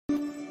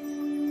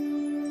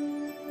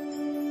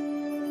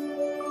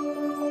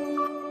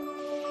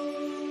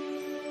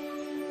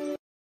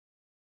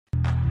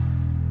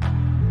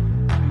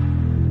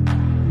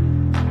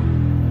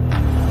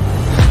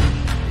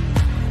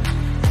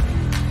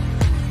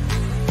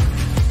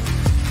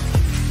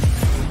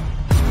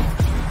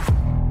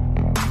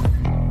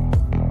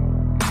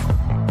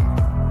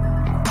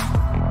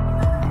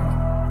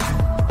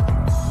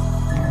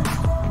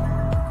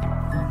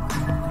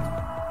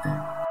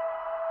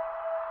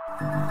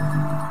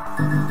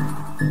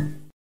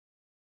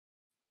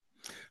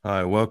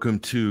Hi, welcome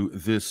to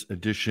this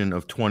edition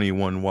of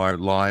 21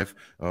 Wired Live.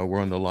 We're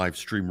on the live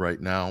stream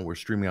right now. We're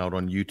streaming out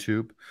on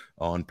YouTube,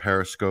 on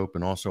Periscope,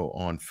 and also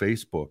on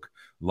Facebook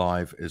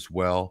Live as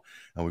well.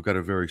 And we've got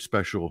a very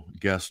special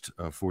guest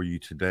for you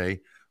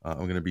today. I'm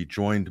going to be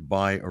joined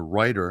by a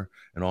writer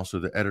and also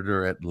the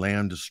editor at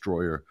Land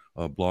Destroyer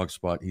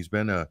Blogspot. He's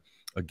been a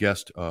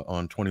guest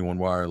on 21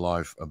 Wire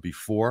Live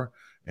before,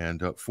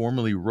 and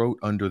formerly wrote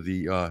under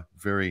the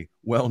very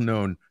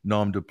well-known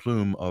nom de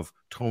plume of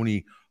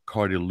Tony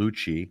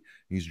Cardilucci.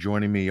 He's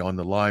joining me on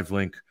the live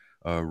link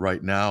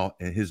right now,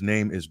 and his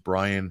name is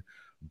Brian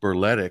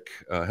Berletic.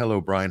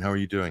 Hello, Brian. How are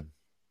you doing?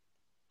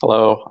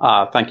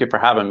 Hello. Thank you for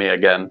having me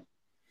again.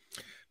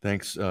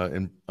 Thanks.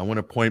 And I want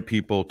to point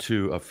people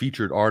to a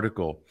featured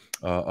article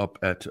up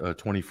at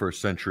 21st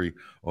Century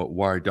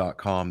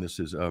Wire.com. This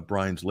is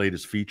Brian's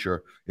latest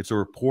feature. It's a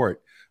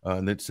report,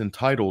 and it's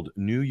entitled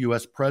New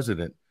U.S.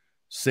 President,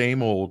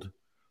 Same Old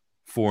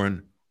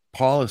Foreign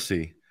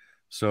Policy.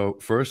 So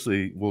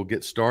firstly, we'll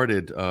get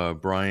started.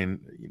 Brian,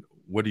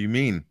 what do you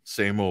mean,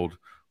 same old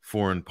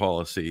foreign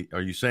policy?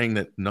 Are you saying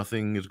that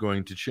nothing is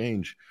going to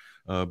change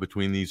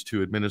between these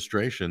two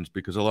administrations?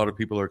 Because a lot of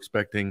people are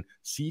expecting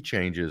sea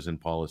changes in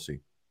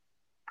policy.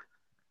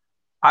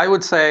 I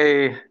would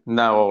say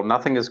no,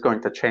 nothing is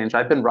going to change.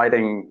 I've been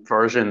writing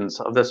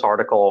versions of this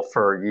article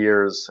for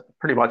years,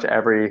 pretty much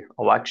every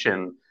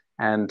election.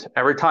 And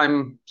every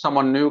time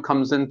someone new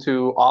comes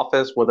into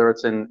office, whether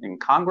it's in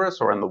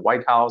Congress or in the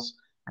White House,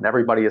 and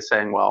everybody is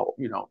saying, well,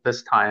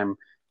 this time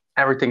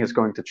everything is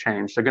going to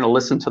change. They're going to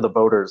listen to the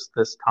voters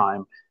this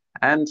time.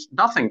 And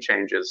nothing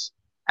changes.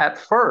 At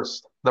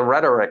first, the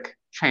rhetoric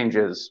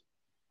changes.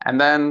 And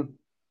then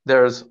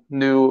there's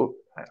new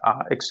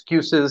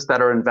excuses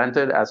that are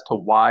invented as to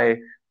why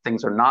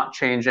things are not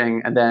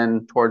changing. And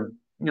then toward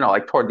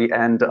the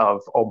end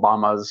of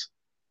Obama's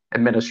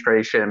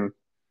administration,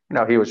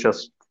 he was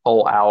just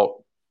full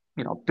out,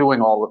 doing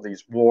all of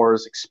these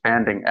wars,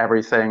 expanding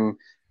everything,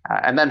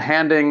 and then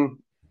handing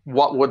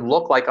what would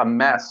look like a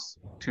mess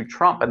to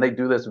Trump. And they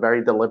do this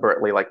very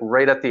deliberately. Like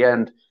right at the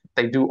end,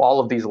 they do all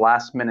of these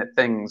last minute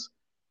things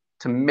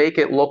to make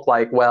it look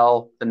like,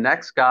 well, the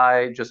next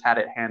guy just had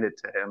it handed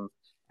to him.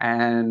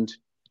 And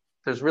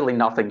there's really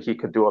nothing he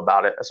could do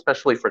about it,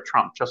 especially for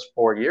Trump. Just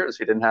 4 years.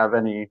 He didn't have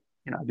any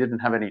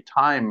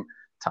time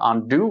to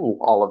undo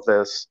all of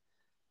this.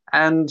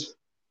 And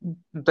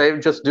they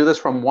just do this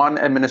from one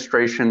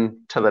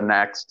administration to the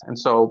next. And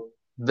so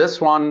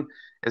this one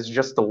is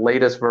just the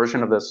latest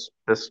version of this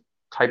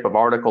type of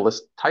article,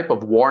 this type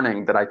of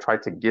warning that I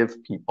tried to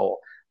give people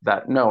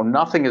that no,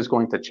 nothing is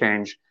going to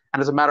change.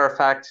 And as a matter of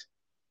fact,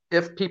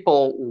 if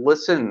people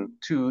listen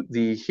to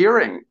the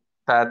hearing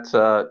that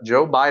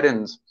Joe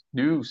Biden's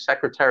new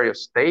Secretary of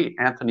State,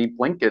 Anthony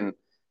Blinken,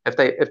 if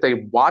they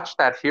watch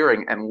that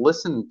hearing and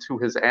listen to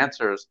his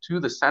answers to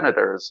the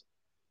senators,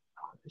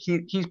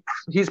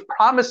 he's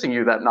promising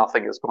you that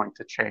nothing is going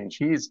to change.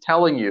 He's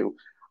telling you,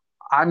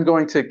 we're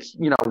going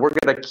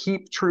to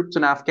keep troops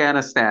in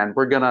Afghanistan.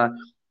 We're going to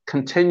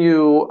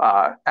continue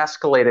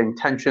escalating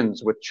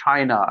tensions with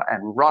China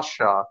and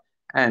Russia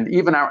and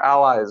even our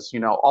allies.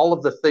 All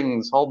of the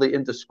things, all the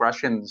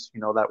indiscretions,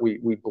 that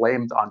we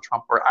blamed on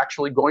Trump, we're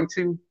actually going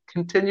to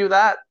continue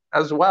that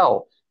as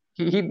well.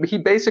 He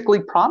basically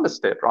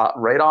promised it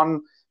right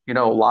on,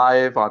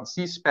 live on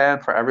C-SPAN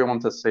for everyone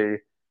to see.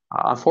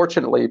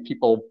 Unfortunately,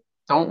 people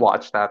don't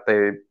watch that.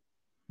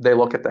 They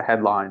look at the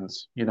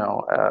headlines,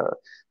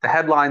 the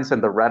headlines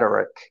and the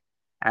rhetoric,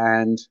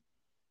 and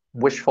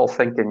wishful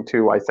thinking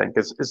too, I think,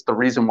 is the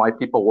reason why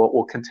people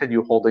will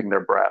continue holding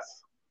their breath.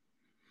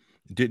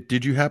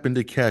 Did you happen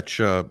to catch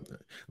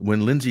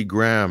when Lindsey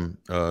Graham,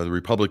 the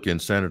Republican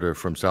senator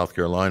from South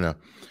Carolina,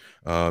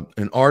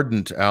 an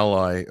ardent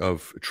ally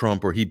of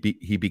Trump, or he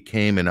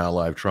became an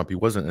ally of Trump? He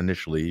wasn't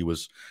initially; he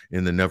was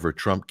in the Never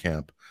Trump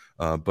camp,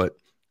 but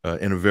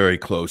and a very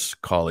close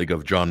colleague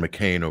of John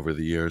McCain over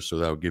the years. So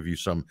that will give you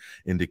some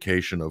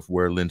indication of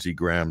where Lindsey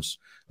Graham's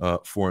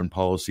foreign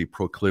policy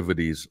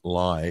proclivities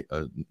lie,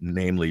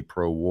 namely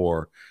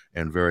pro-war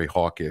and very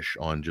hawkish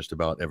on just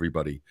about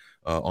everybody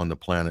on the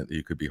planet that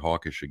you could be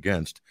hawkish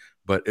against.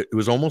 But it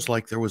was almost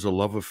like there was a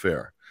love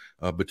affair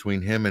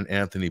between him and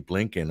Anthony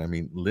Blinken. I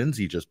mean,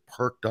 Lindsey just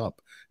perked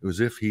up. It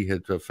was as if he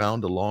had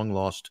found a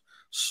long-lost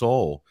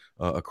soul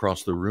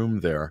across the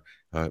room there.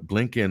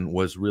 Blinken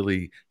was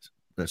really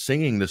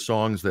singing the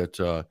songs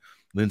that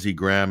Lindsey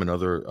Graham and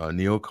other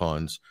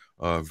neocons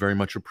very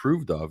much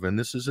approved of. And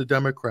this is a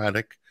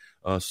Democratic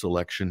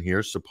selection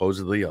here,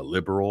 supposedly a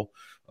liberal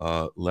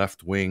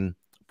left-wing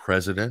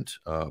president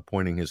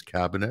appointing his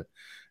cabinet.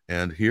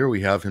 And here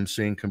we have him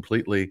seeing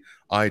completely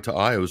eye to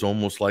eye. It was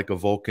almost like a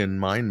Vulcan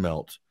mind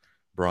melt,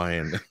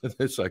 Brian.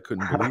 I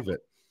couldn't believe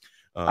it.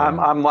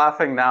 I'm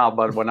laughing now,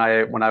 but when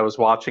I was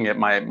watching it,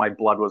 my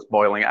blood was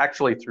boiling.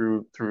 Actually,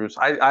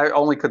 I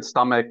only could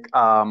stomach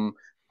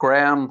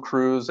Graham,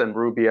 Cruz, and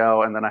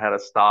Rubio, and then I had to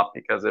stop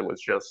because it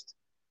was just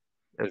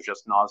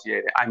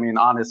nauseating. I mean,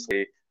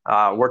 honestly,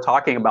 we're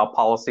talking about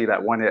policy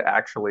that when it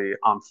actually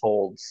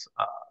unfolds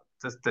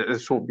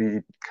this will be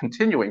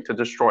continuing to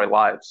destroy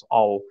lives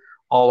all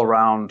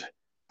around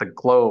the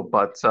globe.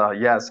 But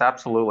yes,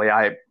 absolutely,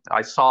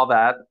 I saw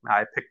that.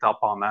 I picked up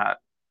on that.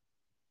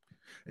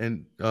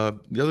 And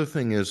the other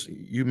thing is,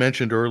 you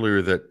mentioned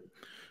earlier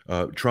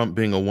that Trump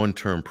being a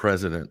one-term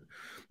president,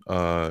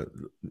 uh,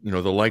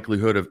 the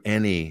likelihood of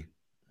any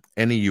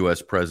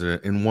U.S.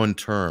 president in one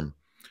term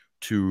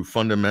to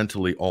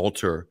fundamentally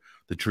alter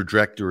the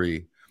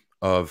trajectory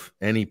of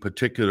any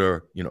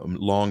particular,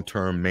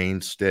 long-term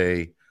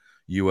mainstay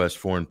U.S.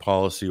 foreign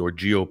policy or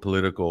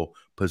geopolitical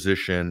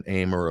position,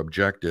 aim, or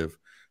objective,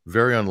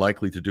 very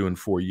unlikely to do in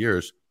 4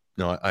 years.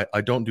 No,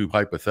 I don't do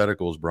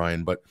hypotheticals,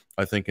 Brian, but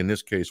I think in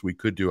this case we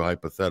could do a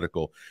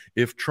hypothetical.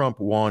 If Trump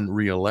won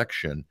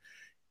re-election,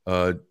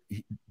 uh,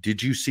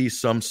 did you see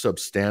some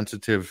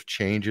substantive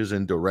changes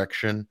in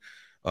direction,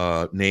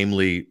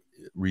 namely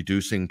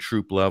reducing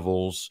troop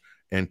levels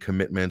and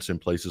commitments in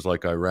places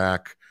like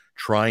Iraq,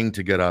 trying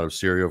to get out of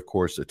Syria, of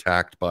course,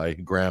 attacked by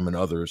Graham and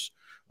others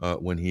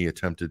when he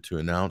attempted to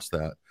announce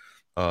that,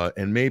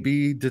 and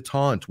maybe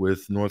detente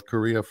with North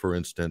Korea, for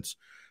instance?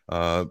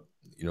 Uh,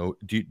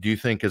 do you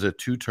think as a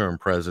two-term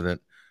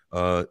president,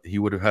 he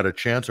would have had a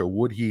chance, or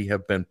would he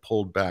have been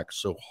pulled back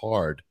so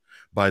hard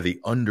by the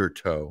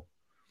undertow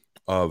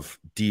of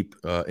deep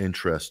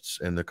interests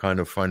and the kind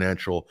of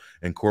financial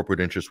and corporate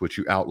interests which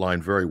you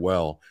outlined very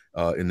well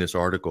in this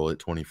article at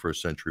 21st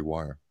Century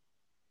Wire?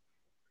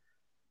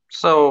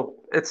 So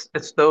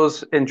it's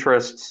those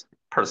interests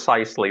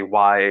precisely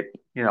why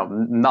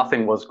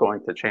nothing was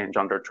going to change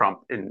under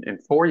Trump in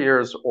 4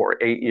 years or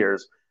 8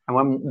 years. And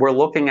when we're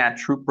looking at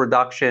troop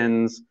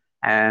reductions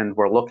and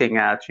we're looking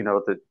at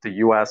the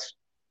U.S.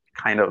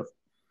 kind of,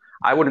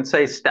 I wouldn't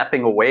say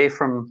stepping away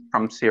from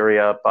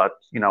Syria, but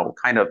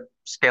kind of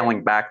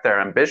scaling back their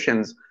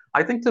ambitions.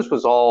 I think this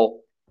was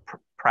all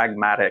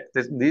pragmatic.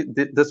 This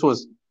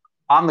was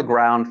on the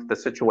ground. The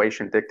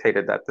situation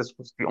dictated that this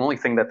was the only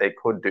thing that they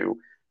could do,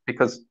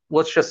 because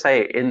let's just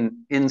say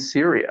in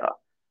Syria,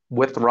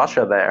 with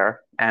Russia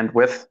there and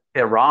with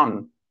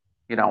Iran,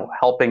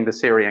 helping the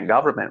Syrian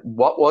government,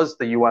 what was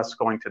the U.S.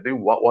 going to do?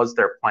 What was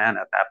their plan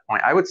at that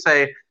point? I would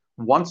say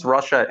once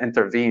Russia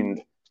intervened,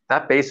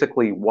 that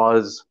basically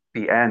was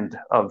the end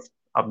of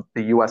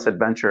the U.S.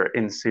 adventure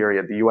in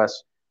Syria, the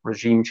U.S.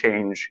 regime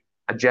change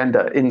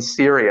agenda in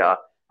Syria.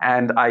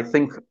 And I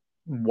think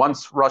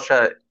once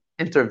Russia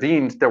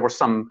intervened, there were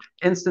some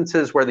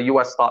instances where the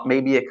U.S. thought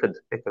maybe it could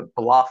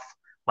bluff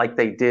like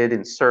they did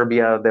in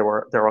Serbia. There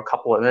were a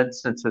couple of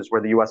instances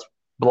where the U.S.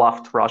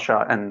 bluffed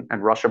Russia, and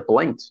Russia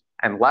blinked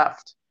and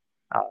left,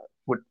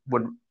 would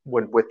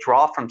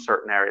withdraw from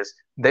certain areas.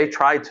 They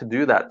tried to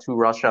do that to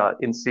Russia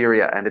in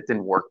Syria, and it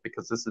didn't work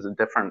because this is a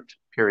different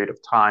period of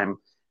time,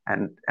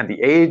 and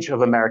the age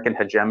of American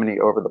hegemony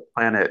over the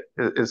planet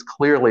is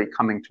clearly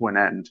coming to an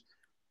end.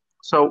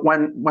 So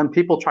when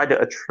people try to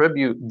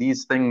attribute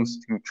these things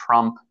to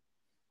Trump,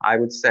 I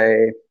would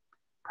say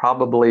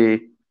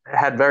probably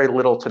had very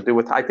little to do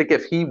with. I think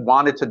if he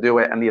wanted to do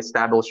it and the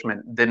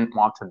establishment didn't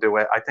want to do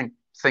it, I think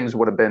things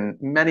would have been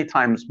many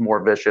times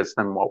more vicious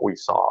than what we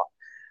saw.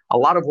 A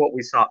lot of what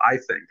we saw, I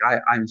think,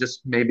 I'm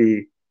just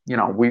maybe,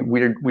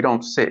 we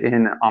don't sit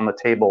in on the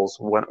tables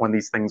when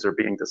these things are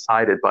being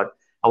decided, but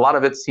a lot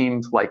of it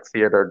seemed like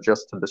theater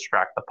just to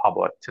distract the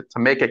public, to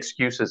make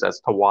excuses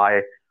as to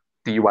why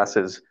the U.S.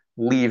 is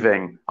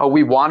leaving. Oh,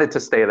 we wanted to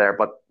stay there,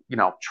 but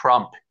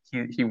Trump,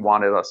 he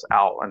wanted us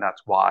out, and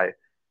that's why.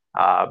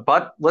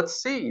 But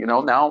let's see,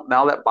 now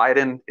that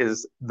Biden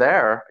is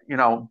there,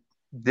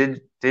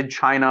 did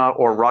China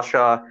or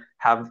Russia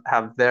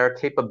have their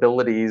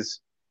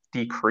capabilities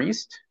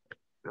decreased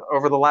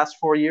over the last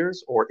 4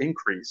 years or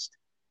increased?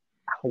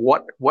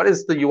 What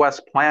is the U.S.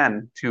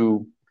 plan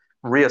to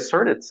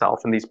reassert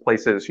itself in these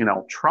places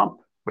Trump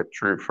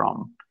withdrew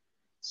from?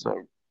 So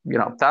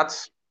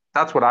that's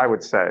what I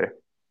would say.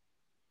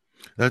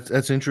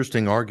 That's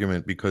interesting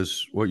argument,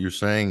 because what you're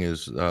saying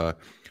is,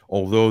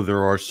 although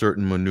there are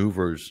certain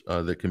maneuvers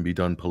that can be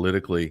done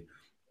politically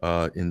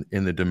in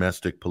the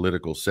domestic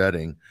political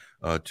setting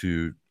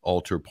to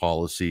alter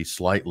policy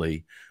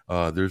slightly,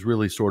 there's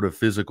really sort of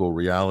physical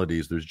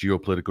realities. There's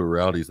geopolitical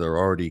realities that are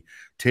already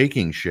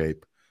taking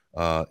shape,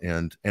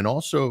 and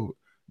also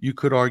you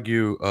could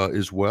argue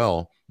as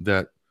well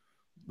that,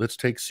 let's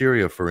take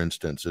Syria for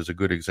instance as a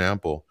good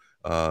example.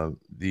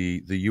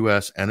 The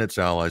U.S. and its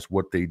allies,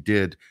 what they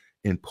did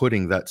in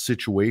putting that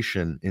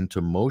situation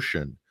into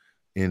motion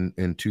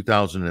in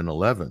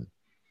 2011,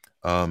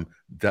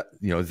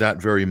 that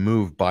very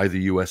move by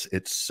the U.S.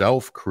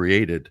 itself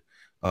created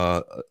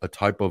a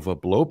type of a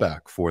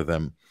blowback for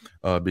them,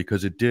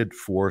 because it did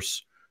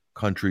force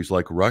countries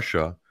like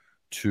Russia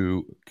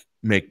to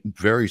make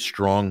very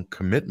strong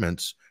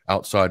commitments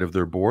outside of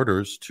their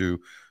borders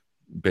to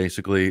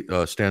basically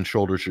stand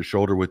shoulder to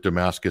shoulder with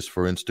Damascus,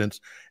 for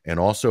instance. And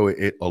also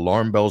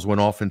alarm bells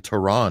went off in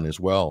Tehran as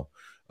well.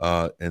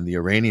 And the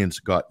Iranians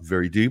got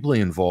very deeply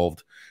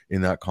involved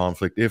in that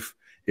conflict.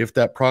 If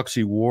that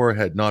proxy war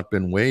had not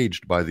been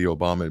waged by the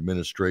Obama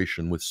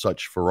administration with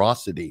such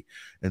ferocity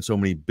and so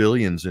many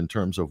billions in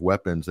terms of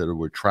weapons that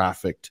were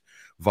trafficked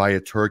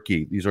via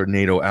Turkey. These are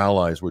NATO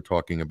allies we're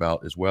talking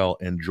about as well,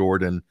 and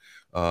Jordan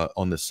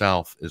on the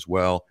south as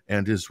well,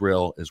 and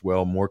Israel as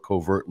well, more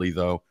covertly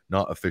though,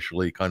 not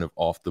officially, kind of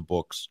off the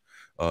books,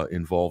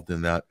 involved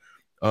in that.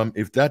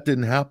 If that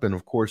didn't happen,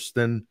 of course,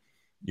 then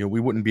we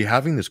wouldn't be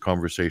having this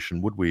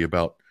conversation, would we,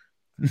 about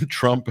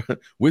Trump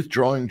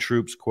withdrawing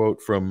troops,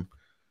 quote, from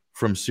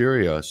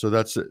Syria. So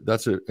that's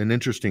an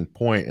interesting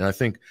point. And I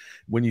think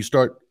when you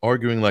start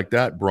arguing like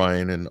that,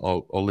 Brian, and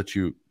I'll let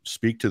you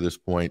speak to this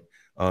point,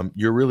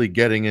 you're really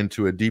getting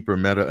into a deeper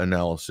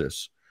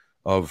meta-analysis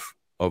of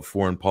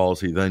foreign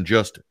policy than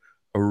just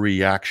a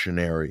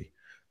reactionary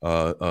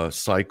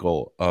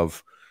cycle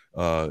of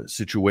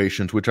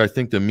situations, which I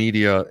think the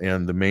media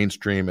and the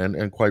mainstream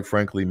and quite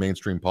frankly,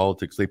 mainstream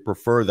politics, they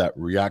prefer that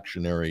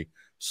reactionary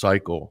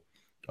cycle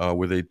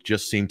where they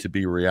just seem to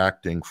be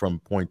reacting from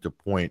point to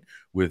point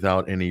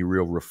without any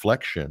real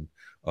reflection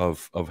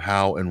of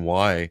how and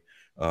why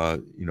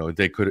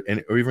they could,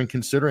 or even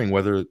considering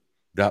whether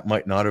that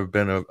might not have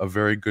been a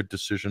very good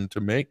decision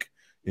to make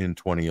in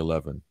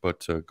 2011.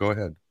 But go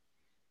ahead.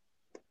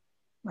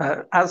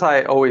 As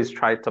I always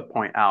try to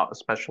point out,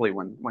 especially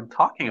when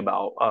talking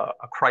about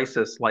a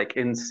crisis like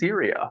in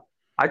Syria,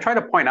 I try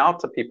to point out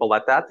to people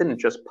that didn't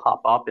just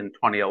pop up in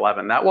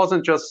 2011. That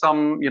wasn't just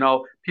some,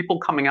 people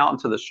coming out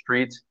into the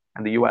streets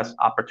and the U.S.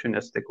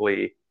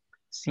 opportunistically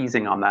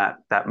seizing on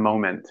that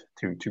moment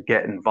to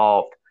get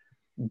involved.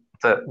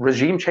 The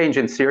regime change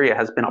in Syria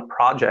has been a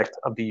project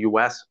of the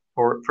U.S.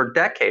 for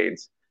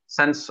decades.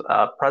 Since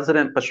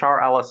President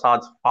Bashar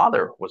al-Assad's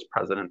father was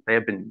president, they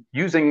have been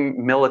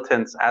using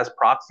militants as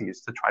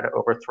proxies to try to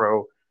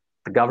overthrow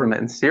the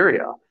government in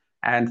Syria.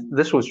 And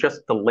this was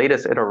just the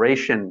latest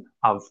iteration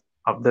of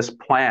this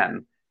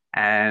plan.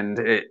 And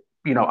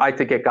I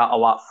think it got a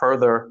lot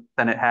further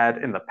than it had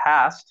in the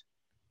past.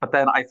 But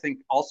then I think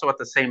also at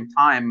the same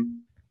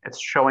time,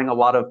 it's showing a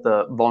lot of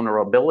the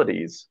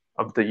vulnerabilities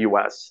of the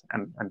U.S.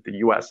 and the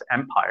U.S.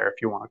 empire,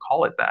 if you want to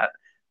call it that.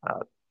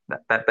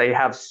 That they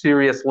have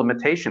serious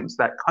limitations,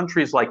 that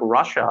countries like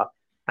Russia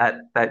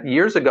that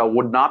years ago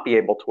would not be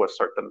able to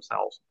assert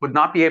themselves, would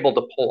not be able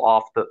to pull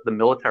off the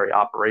military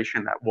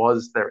operation that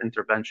was their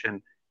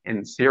intervention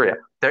in Syria.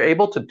 They're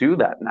able to do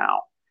that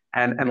now.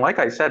 And like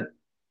I said,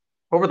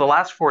 over the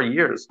last 4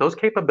 years, those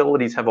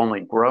capabilities have only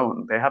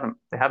grown. They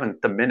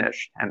haven't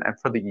diminished. And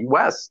for the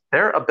US,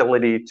 their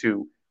ability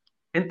to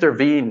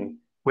intervene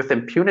with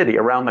impunity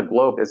around the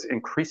globe is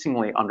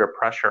increasingly under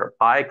pressure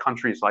by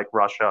countries like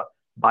Russia,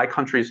 by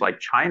countries like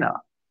China,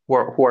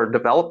 who are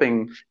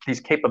developing these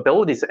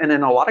capabilities. And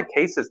in a lot of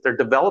cases, they're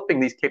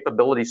developing these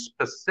capabilities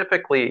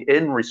specifically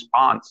in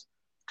response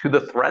to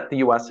the threat the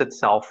U.S.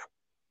 itself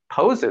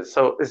poses.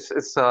 So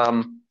it's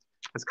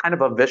kind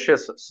of a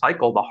vicious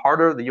cycle. The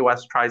harder the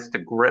U.S. tries to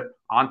grip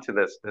onto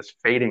this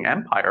fading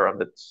empire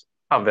of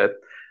it,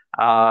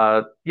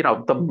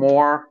 the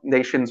more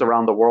nations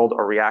around the world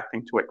are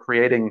reacting to it,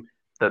 creating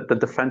the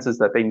defenses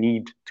that they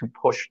need to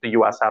push the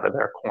U.S. out of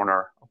their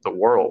corner of the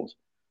world.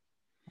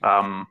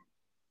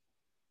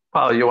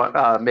 Well, you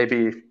want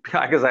maybe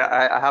because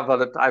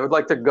I would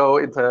like to go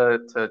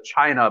into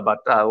China, but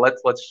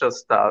let's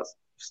just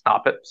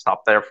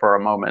stop there for a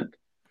moment.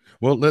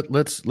 Well,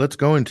 let's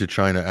go into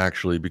China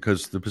actually,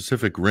 because the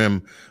Pacific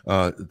Rim,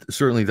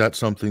 certainly that's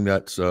something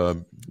that's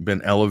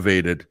been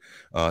elevated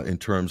in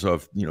terms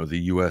of the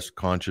U.S.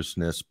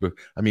 consciousness. But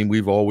I mean,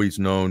 we've always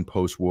known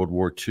post World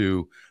War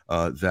II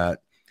that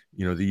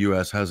the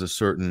U.S. has a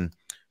certain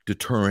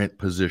deterrent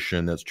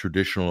position that's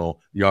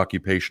traditional. The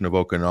occupation of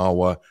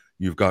Okinawa,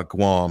 you've got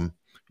Guam,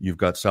 you've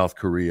got South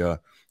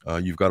Korea,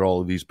 you've got all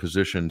of these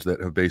positions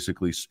that have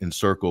basically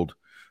encircled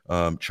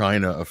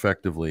China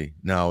effectively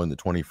now in the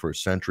 21st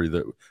century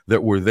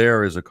that were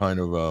there as a kind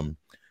of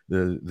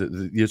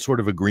the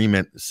sort of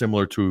agreement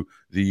similar to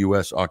the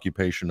U.S.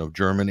 occupation of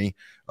Germany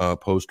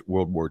post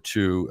World War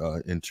II,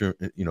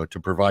 to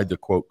provide the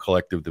quote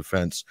collective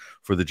defense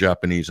for the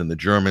Japanese and the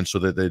Germans, so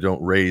that they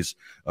don't raise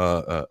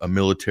a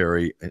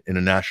military in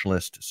a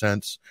nationalist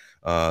sense,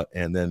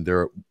 and then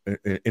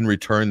in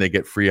return they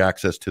get free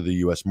access to the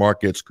U.S.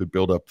 markets, could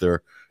build up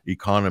their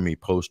economy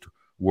post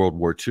World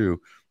War II.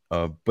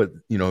 But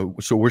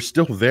so we're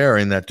still there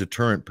in that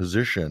deterrent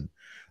position.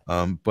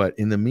 But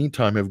in the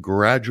meantime, have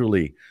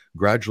gradually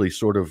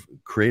sort of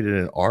created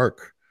an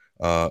arc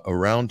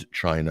around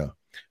China,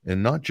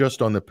 and not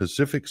just on the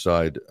Pacific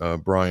side,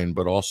 Brian,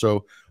 but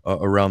also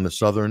around the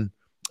southern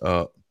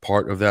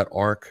part of that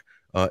arc,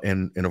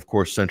 and of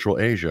course Central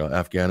Asia,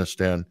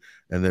 Afghanistan,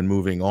 and then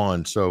moving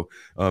on. So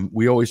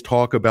we always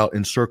talk about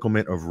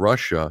encirclement of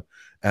Russia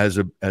as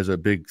a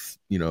big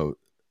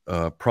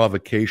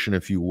provocation,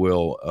 if you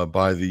will,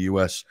 by the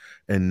U.S.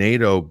 and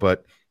NATO,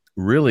 but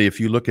really, if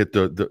you look at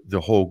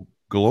the whole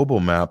global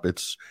map,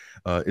 it's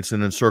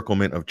an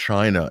encirclement of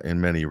China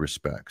in many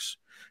respects.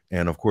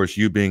 And of course,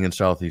 you being in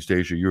Southeast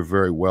Asia, you're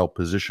very well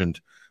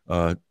positioned.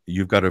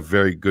 You've got a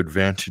very good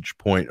vantage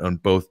point on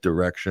both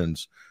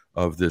directions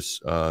of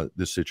this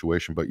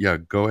situation. But yeah,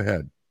 go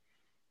ahead.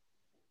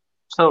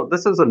 So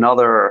this is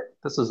another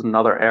this is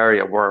another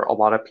area where a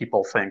lot of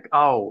people think,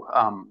 oh,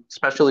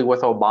 especially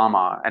with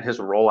Obama and his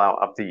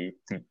rollout of the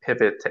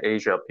pivot to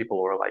Asia,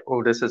 people were like,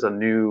 oh, this is a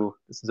new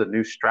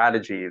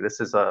strategy. This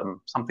is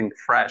something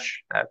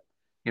fresh that,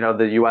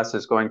 the U.S.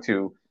 is going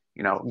to,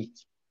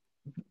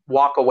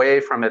 walk away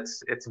from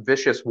its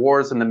vicious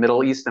wars in the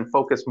Middle East and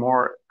focus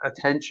more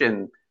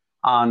attention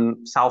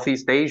on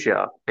Southeast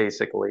Asia,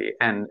 basically,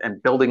 and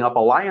building up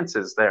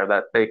alliances there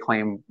that they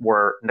claim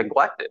were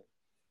neglected.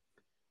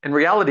 In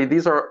reality,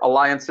 these are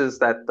alliances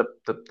that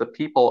the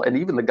people and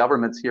even the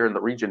governments here in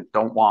the region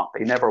don't want.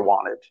 They never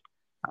wanted,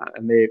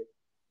 and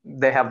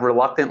they have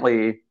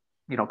reluctantly,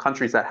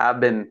 countries that have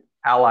been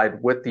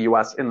allied with the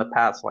U.S. in the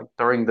past, like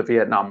during the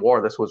Vietnam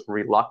War, this was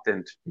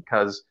reluctant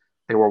because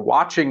they were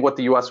watching what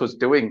the U.S. was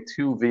doing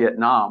to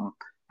Vietnam,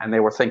 and they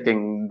were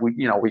thinking,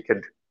 we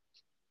could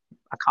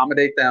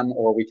accommodate them,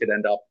 or we could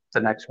end up the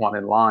next one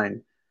in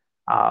line.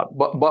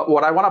 But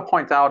what I want to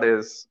point out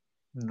is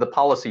the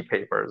policy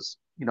papers,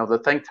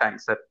 the think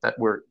tanks that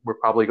we're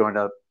probably going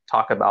to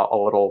talk about a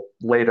little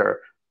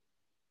later.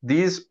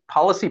 These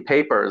policy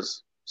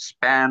papers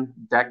span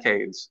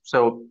decades.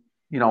 So,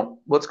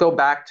 let's go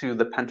back to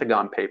the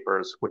Pentagon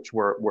Papers, which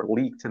were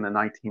leaked in the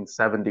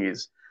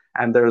 1970s.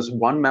 And there's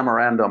one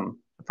memorandum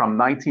from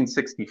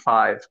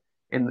 1965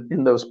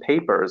 in those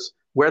papers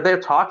where they're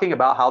talking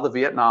about how the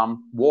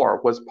Vietnam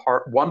War was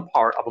one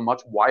part of a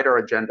much wider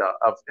agenda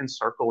of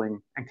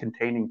encircling and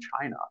containing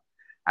China.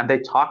 And they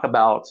talk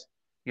about,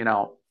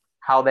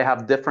 how they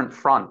have different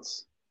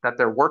fronts that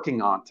they're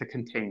working on to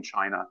contain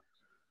China,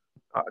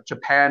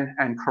 Japan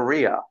and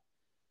Korea,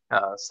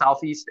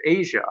 Southeast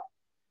Asia,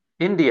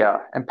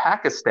 India and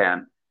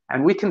Pakistan.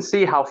 And we can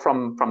see how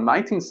from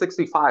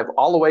 1965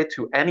 all the way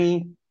to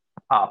any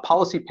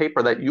policy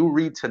paper that you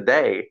read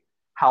today,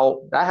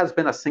 how that has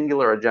been a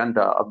singular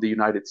agenda of the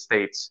United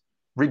States,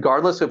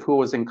 regardless of who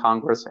was in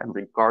Congress and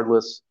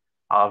regardless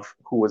of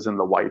who was in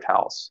the White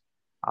House.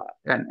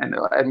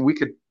 And we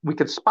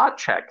could spot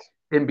check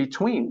in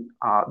between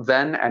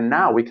then and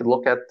now. We could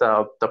look at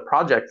the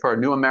project for a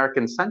new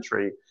American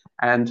century,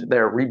 and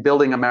they're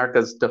rebuilding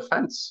America's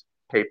defense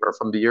paper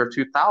from the year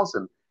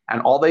 2000.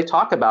 And all they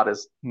talk about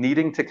is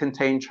needing to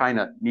contain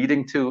China,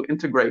 needing to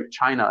integrate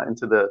China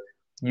into the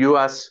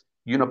U.S.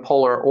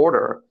 unipolar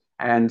order,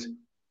 and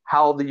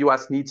how the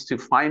U.S. needs to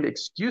find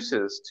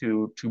excuses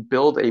to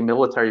build a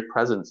military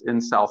presence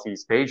in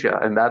Southeast Asia.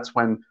 And that's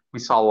when we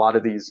saw a lot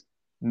of these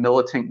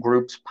militant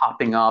groups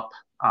popping up,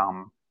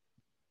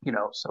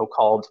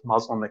 so-called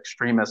Muslim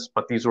extremists,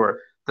 but this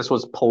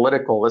was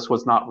political. This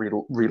was not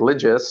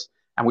religious.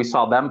 And we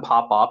saw them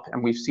pop up,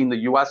 and we've seen the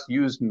U.S.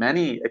 use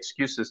many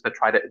excuses to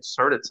try to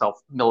insert itself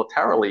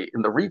militarily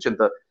in the region.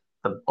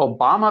 The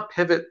Obama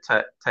pivot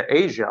to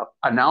Asia,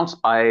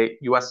 announced by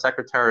U.S.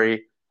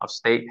 Secretary of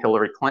State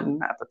Hillary Clinton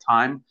at the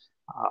time,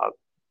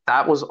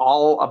 that was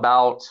all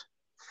about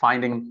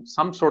finding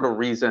some sort of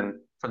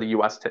reason for the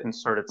U.S. to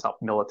insert itself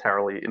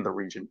militarily in the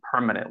region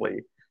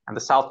permanently. And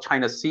the South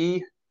China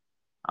Sea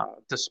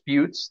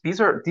disputes, these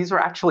are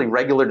actually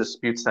regular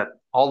disputes that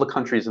all the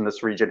countries in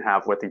this region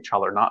have with each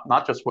other,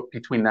 not just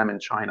between them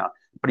and China,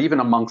 but even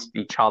amongst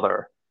each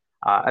other.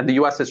 And the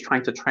U.S. is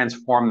trying to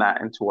transform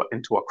that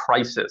into a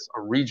crisis,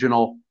 a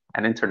regional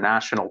and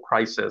international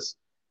crisis.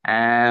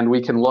 And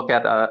we can look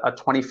at a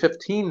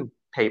 2015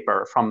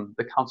 paper from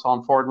the Council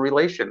on Foreign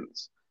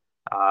Relations,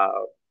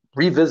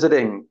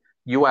 revisiting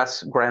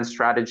U.S. grand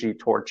strategy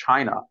toward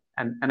China.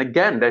 And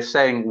again, they're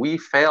saying we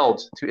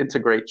failed to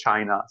integrate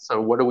China.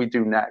 So what do we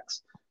do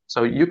next?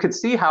 So you could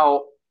see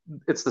how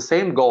it's the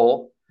same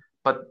goal,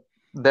 but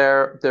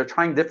they're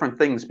trying different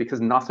things because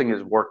nothing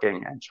is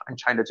working, and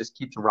China just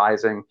keeps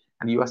rising,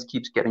 and the U.S.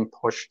 keeps getting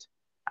pushed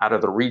out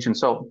of the region.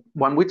 So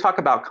when we talk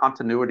about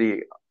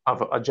continuity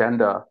of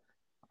agenda,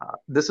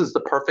 this is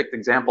the perfect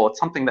example. It's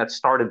something that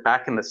started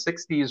back in the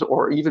 60s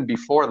or even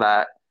before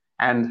that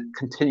and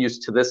continues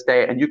to this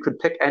day. And you could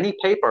pick any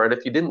paper, and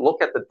if you didn't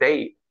look at the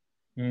date,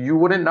 you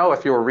wouldn't know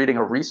if you were reading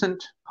a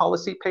recent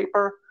policy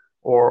paper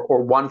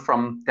or one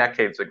from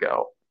decades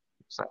ago.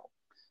 So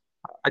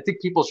I think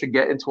people should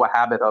get into a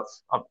habit of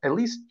at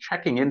least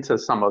checking into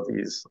some of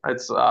these.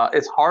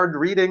 It's hard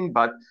reading,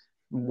 but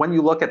when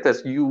you look at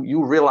this,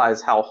 you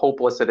realize how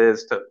hopeless it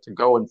is to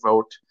go and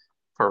vote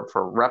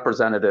for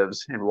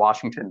representatives in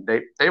Washington.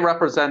 They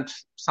represent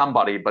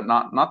somebody, but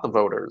not the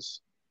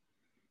voters.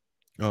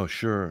 Oh,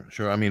 sure.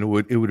 I mean,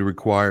 it would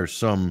require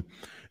some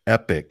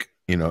epic,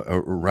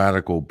 a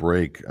radical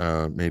break,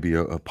 maybe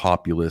a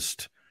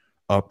populist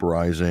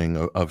uprising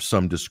of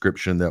some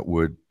description that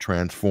would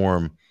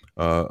transform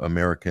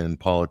American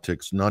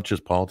politics, not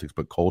just politics,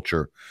 but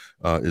culture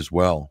as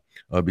well.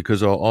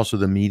 Because also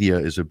the media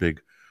is a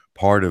big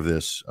part of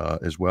this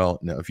as well.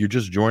 Now, if you're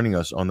just joining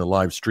us on the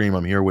live stream,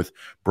 I'm here with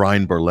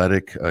Brian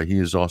Berletic. He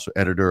is also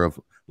editor of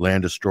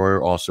Land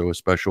Destroyer, also a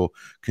special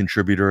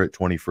contributor at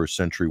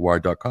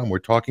 21stCenturyWire.com. We're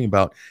talking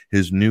about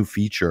his new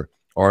feature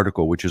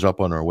article, which is up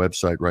on our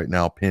website right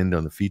now, pinned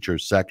on the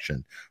features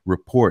section.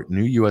 Report: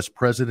 New U.S.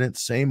 President,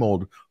 same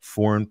old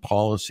foreign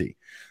policy.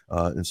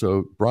 And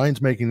so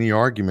Brian's making the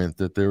argument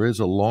that there is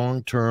a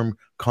long-term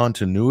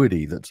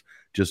continuity that's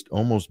just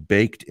almost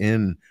baked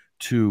in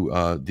to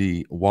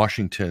the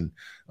Washington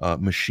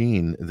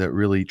machine that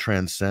really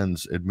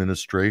transcends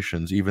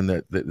administrations, even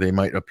that they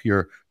might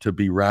appear to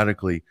be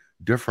radically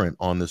different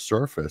on the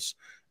surface.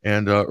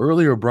 And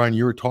earlier, Brian,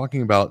 you were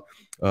talking about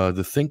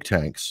the think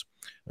tanks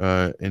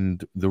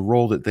and the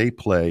role that they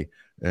play,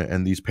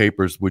 and these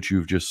papers, which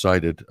you've just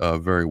cited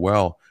very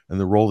well, and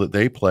the role that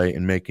they play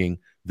in making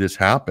this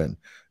happen.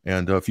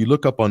 And if you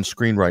look up on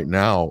screen right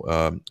now,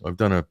 I've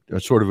done a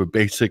sort of a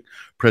basic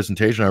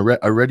presentation.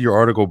 I read your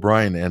article,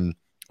 Brian, and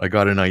I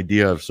got an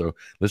idea of, so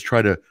let's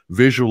try to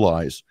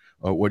visualize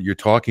what you're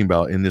talking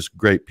about in this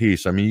great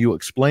piece. I mean, you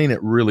explain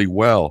it really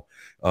well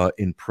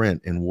in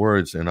print, in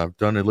words, and I've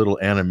done a little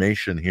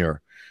animation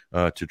here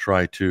to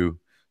try to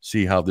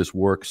see how this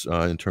works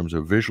in terms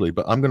of visually.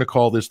 But I'm going to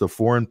call this the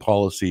foreign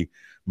policy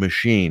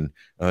machine,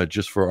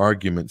 just for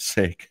argument's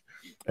sake.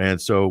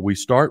 And so we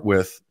start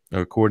with,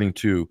 according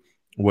to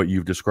what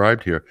you've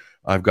described here,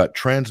 I've got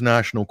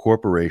transnational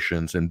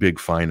corporations and big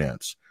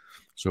finance.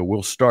 So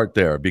we'll start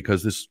there,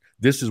 because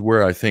this is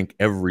where I think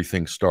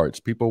everything starts.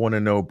 People want to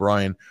know,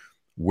 Brian,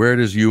 where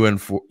does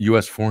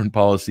U.S. foreign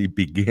policy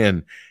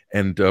begin?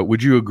 And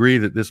would you agree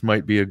that this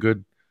might be a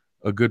good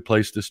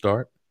place to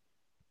start?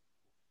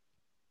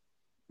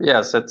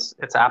 Yes, it's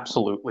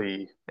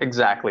absolutely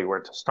exactly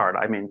where to start.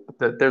 I mean,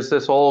 there's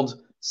this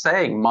old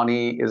saying,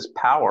 money is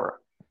power.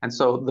 And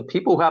so the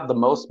people who have the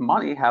most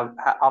money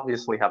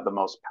obviously have the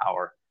most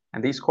power.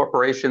 And these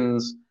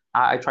corporations,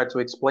 I try to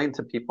explain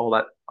to people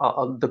that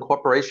the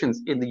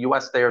corporations in the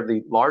US, they are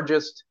the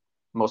largest,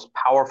 most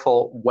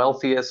powerful,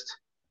 wealthiest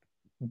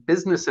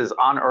businesses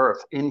on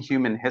earth in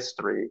human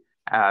history.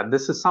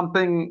 This is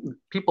something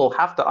people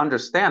have to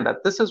understand,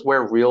 that this is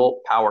where real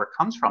power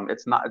comes from.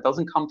 It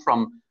doesn't come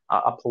from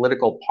a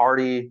political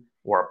party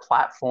or a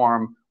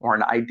platform or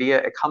an idea.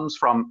 It comes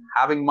from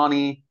having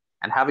money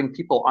and having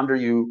people under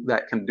you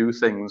that can do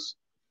things,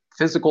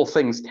 physical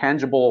things,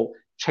 tangible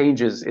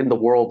changes in the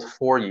world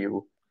for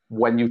you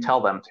when you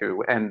tell them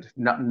to. And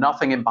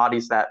nothing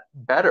embodies that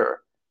better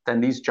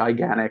than these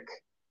gigantic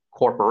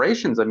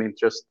corporations. I mean,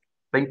 just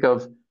think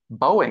of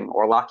Boeing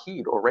or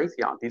Lockheed or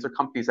Raytheon. These are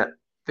companies that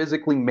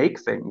physically make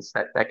things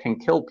that can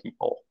kill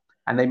people,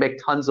 and they make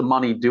tons of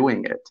money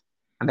doing it.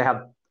 And they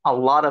have a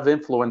lot of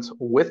influence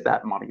with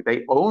that money.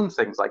 They own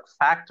things like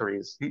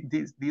factories.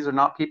 These are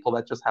not people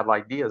that just have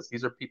ideas.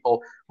 These are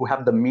people who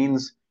have the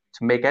means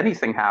to make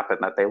anything happen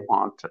that they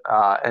want.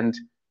 And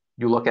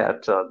you look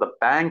at the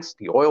banks,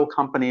 the oil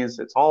companies,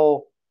 it's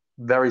all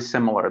very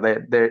similar.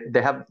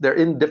 They're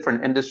in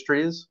different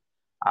industries,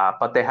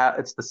 but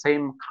it's the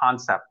same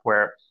concept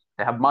where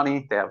they have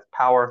money, they have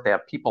power, they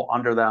have people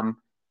under them.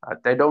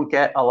 They don't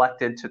get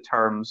elected to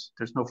terms.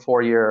 There's no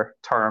 4-year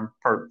term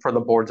for the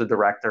boards of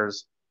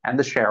directors and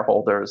the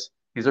shareholders.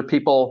 These are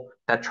people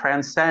that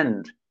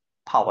transcend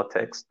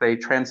politics. They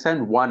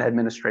transcend one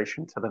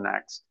administration to the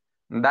next.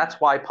 And that's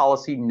why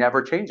policy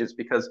never changes,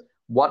 because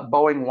what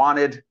Boeing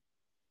wanted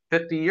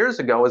 50 years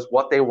ago is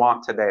what they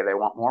want today. They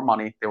want more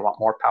money. They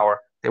want more power.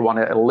 They want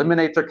to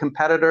eliminate their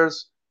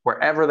competitors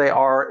wherever they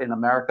are in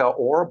America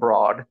or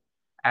abroad.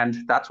 And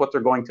that's what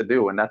they're going to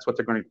do. And that's what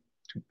they're going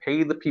to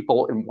pay the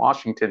people in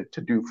Washington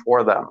to do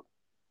for them.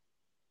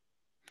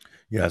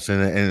 Yes,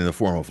 and in the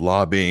form of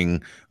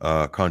lobbying,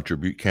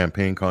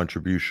 campaign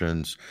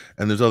contributions,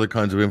 and there's other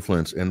kinds of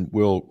influence. And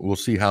we'll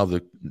see how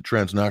the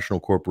transnational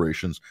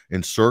corporations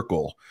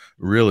encircle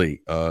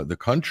really the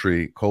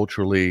country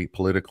culturally,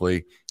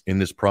 politically in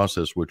this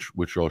process,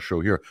 which I'll show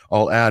here.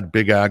 I'll add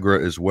big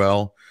agri as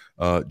well,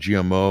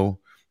 GMO,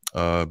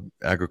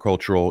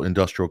 agricultural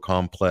industrial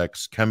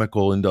complex,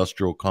 chemical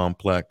industrial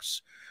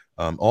complex.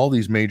 All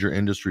these major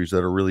industries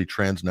that are really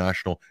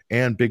transnational,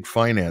 and big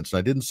finance. And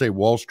I didn't say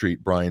Wall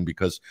Street, Brian,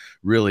 because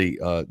really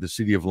the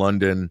City of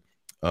London,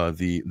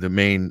 the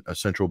main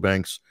central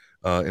banks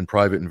and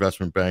private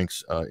investment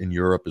banks in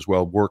Europe as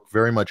well work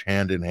very much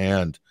hand in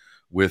hand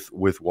with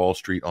Wall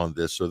Street on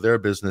this. So their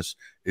business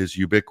is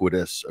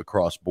ubiquitous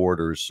across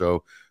borders.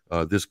 So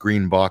this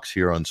green box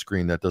here on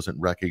screen, that doesn't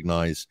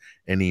recognize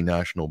any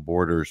national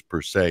borders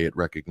per se. It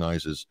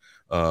recognizes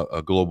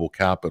a global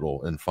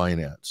capital and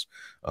finance.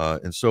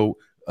 And so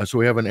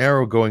we have an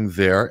arrow going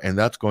there, and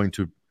that's going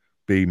to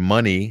be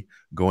money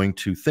going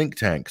to think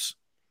tanks.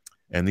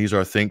 And these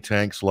are think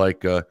tanks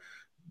like,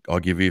 I'll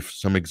give you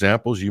some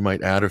examples. You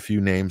might add a few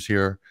names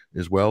here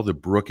as well. The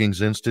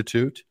Brookings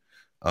Institute,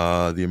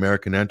 the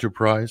American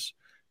Enterprise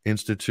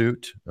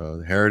Institute,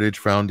 the Heritage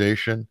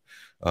Foundation.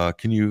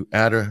 Can you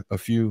add a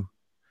few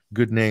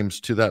good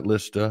names to that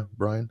list,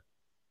 Brian?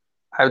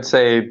 I would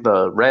say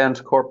the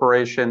Rand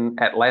Corporation,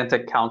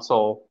 Atlantic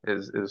Council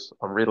is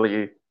a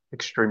really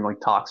extremely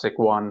toxic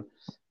one.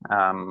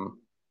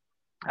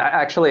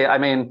 Actually, I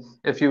mean,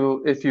 if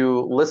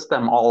you list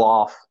them all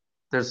off,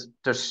 there's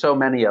so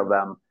many of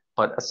them,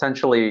 but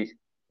essentially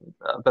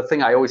the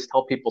thing I always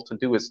tell people to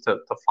do is to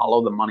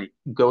follow the money.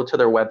 Go to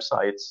their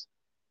websites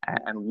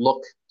and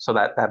look, so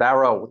that that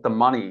arrow with the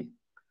money,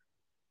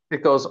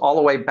 it goes all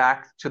the way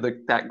back to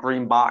that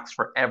green box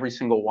for every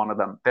single one of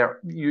them. There,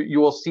 you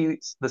will see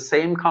the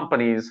same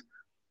companies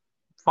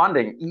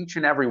funding each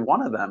and every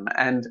one of them.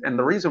 And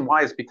the reason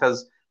why is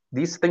because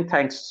these think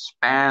tanks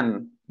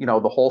span,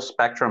 the whole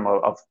spectrum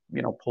of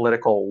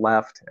political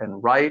left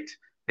and right.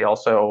 They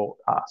also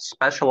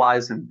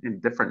specialize in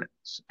different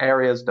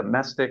areas: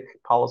 domestic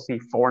policy,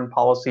 foreign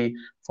policy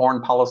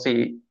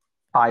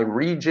by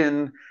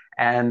region.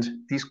 And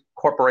these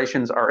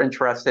corporations are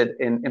interested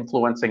in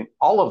influencing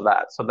all of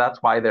that. So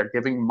that's why they're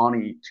giving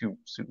money to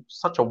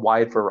such a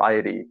wide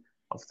variety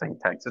of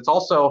think tanks. It's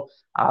also,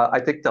 I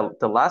think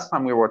the last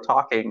time we were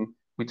talking,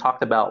 we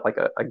talked about like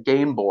a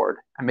game board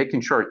and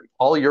making sure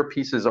all your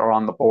pieces are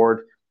on the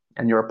board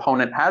and your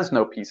opponent has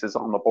no pieces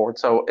on the board.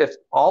 So if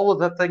all of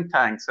the think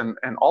tanks and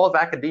all of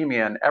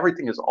academia and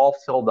everything is all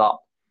filled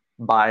up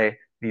by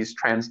these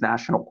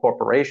transnational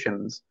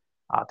corporations,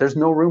 there's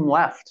no room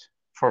left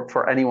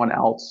for anyone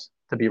else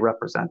to be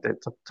represented,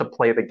 to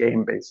play the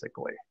game,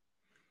 basically.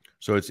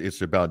 So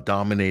it's about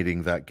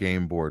dominating that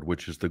game board,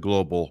 which is the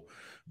global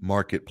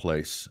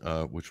marketplace,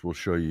 which we'll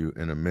show you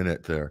in a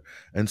minute there.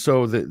 And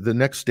so the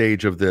next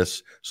stage of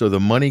this, so the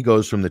money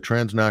goes from the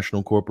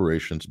transnational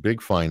corporations,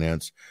 big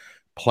finance,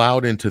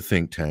 plowed into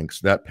think tanks.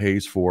 That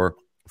pays for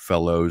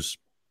fellows,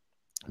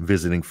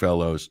 visiting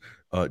fellows,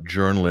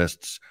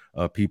 journalists,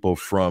 people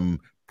from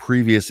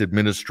previous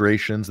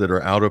administrations that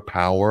are out of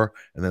power,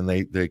 and then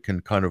they can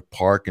kind of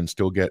park and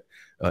still get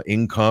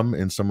income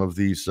in some of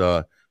these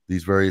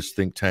various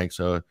think tanks.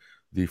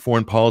 The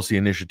Foreign Policy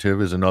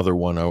Initiative is another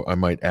one I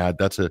might add.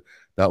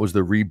 That was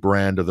the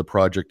rebrand of the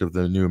Project of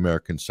the New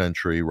American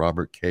Century.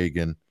 Robert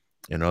Kagan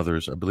and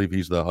others. I believe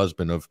he's the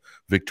husband of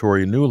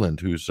Victoria Nuland,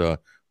 who's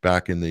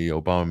back in the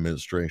Obama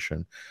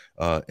administration.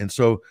 And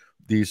so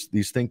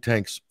these think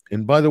tanks.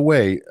 And by the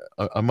way,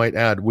 I might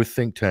add, with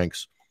think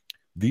tanks,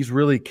 these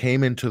really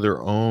came into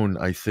their own,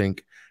 I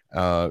think,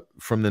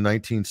 from the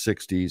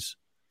 1960s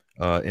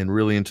and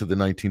really into the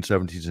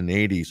 1970s and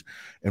 80s.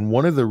 And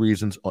one of the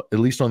reasons, at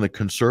least on the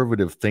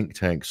conservative think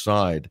tank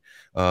side,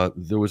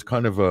 there was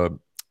kind of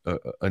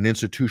an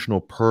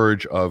institutional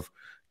purge of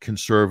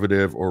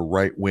conservative or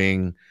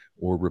right-wing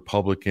or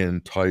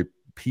Republican type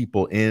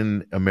people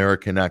in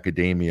American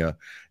academia.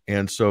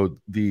 And so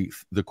the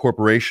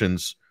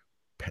corporations,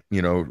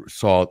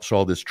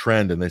 saw this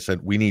trend, and they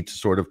said, we need to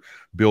sort of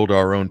build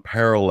our own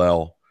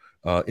parallel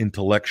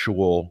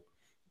intellectual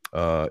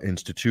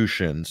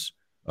institutions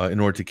in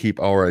order to keep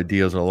our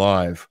ideas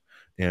alive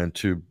and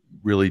to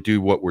really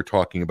do what we're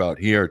talking about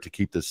here, to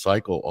keep this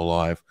cycle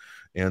alive.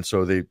 And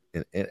so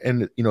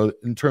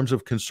in terms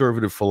of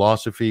conservative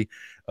philosophy,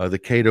 the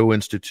Cato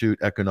Institute,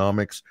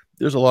 economics,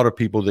 there's a lot of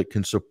people that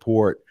can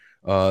support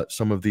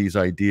some of these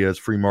ideas,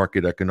 free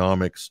market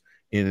economics,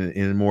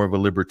 in more of a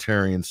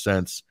libertarian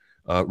sense,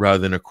 rather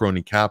than a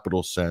crony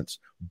capital sense.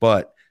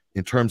 But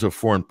in terms of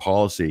foreign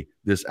policy,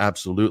 this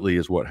absolutely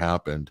is what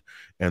happened.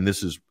 And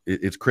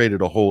it's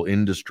created a whole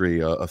industry,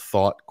 a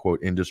thought,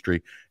 quote,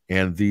 industry.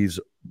 And these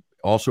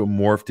also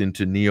morphed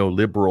into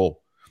neoliberal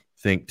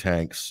think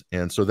tanks.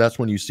 And so that's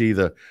when you see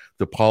the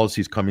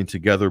policies coming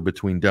together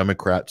between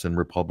Democrats and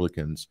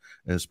Republicans,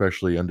 and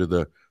especially under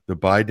the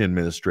Biden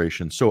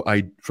administration. So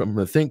from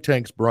the think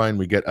tanks, Brian,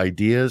 we get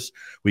ideas,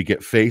 we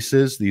get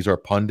faces. These are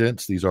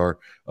pundits, these are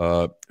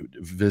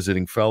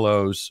visiting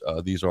fellows,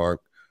 these are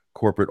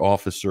corporate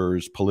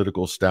officers,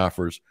 political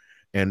staffers.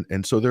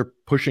 And so they're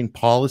pushing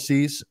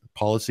policy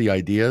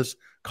ideas,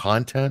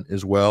 content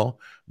as well.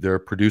 They're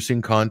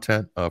producing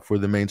content for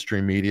the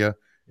mainstream media,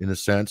 in a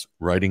sense,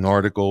 writing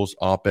articles,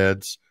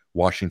 op-eds,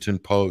 Washington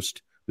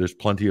Post. There's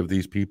plenty of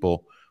these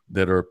people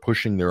that are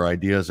pushing their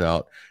ideas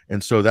out.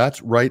 And so that's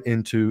right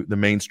into the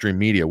mainstream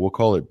media. We'll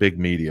call it big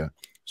media.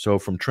 So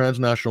from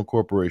transnational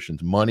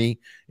corporations, money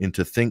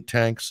into think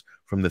tanks.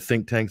 From the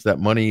think tanks, that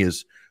money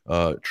is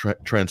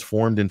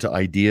transformed into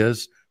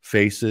ideas,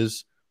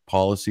 faces,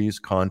 policies,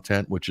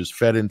 content, which is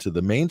fed into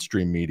the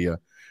mainstream media.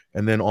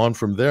 And then on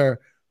from there,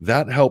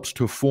 that helps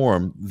to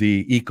form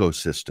the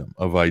ecosystem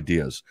of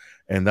ideas.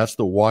 And that's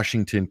the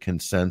Washington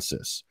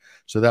consensus.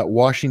 So that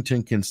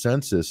Washington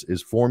consensus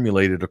is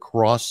formulated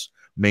across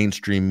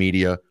mainstream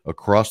media,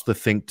 across the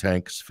think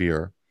tank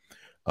sphere.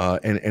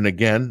 And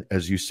again,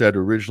 as you said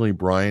originally,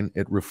 Brian,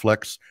 it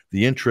reflects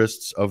the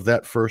interests of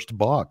that first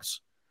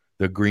box,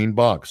 the green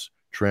box,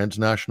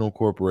 transnational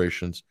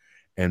corporations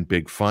and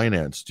big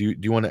finance. Do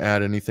you want to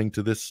add anything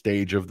to this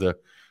stage of the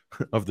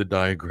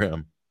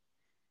diagram?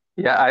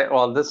 Yeah,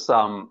 well, this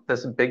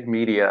big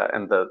media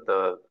and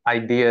the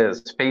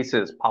ideas,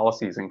 faces,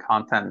 policies, and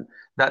content,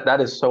 that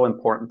is so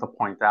important to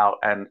point out.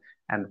 And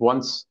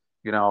once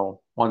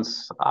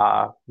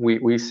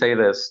we say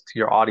this to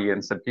your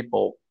audience and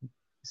people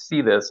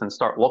see this and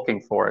start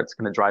looking for it, it's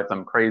going to drive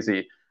them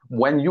crazy.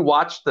 When you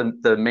watch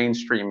the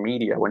mainstream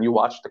media, when you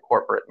watch the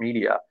corporate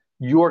media,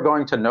 you are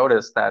going to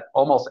notice that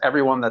almost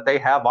everyone that they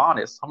have on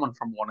is someone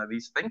from one of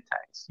these think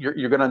tanks.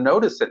 You're going to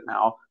notice it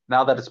now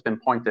that it's been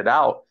pointed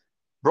out.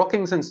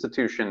 Brookings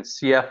Institution,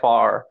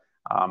 CFR,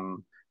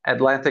 um,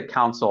 Atlantic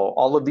Council,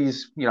 all of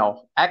these,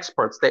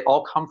 experts, they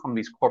all come from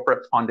these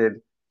corporate funded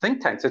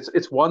think tanks.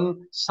 It's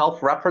one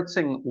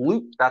self-referencing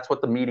loop. That's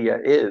what the media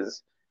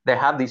is. They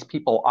have these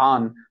people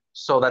on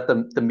so that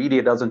the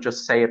media doesn't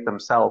just say it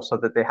themselves, so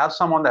that they have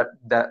someone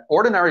that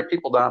ordinary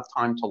people don't have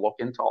time to look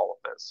into all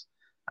of this,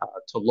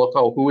 to look,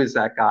 oh, who is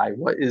that guy?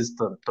 What is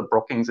the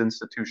Brookings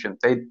Institution?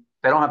 They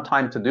don't have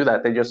time to do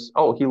that. They just,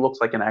 oh, he looks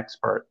like an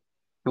expert.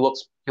 He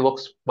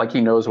looks like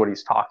he knows what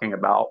he's talking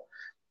about.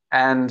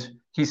 And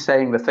he's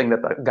saying the thing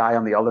that the guy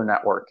on the other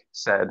network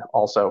said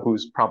also,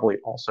 who's probably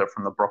also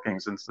from the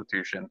Brookings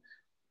Institution.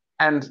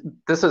 And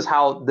this is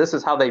how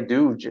they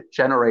do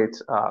generate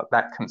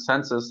that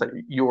consensus that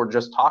you were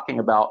just talking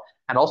about,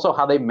 and also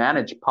how they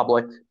manage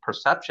public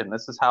perception.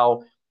 This is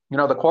how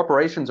the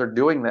corporations are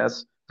doing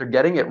this. They're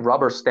getting it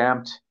rubber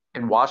stamped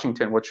in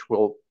Washington, which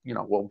will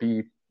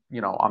be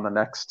on the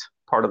next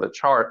part of the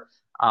chart.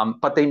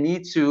 But they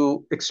need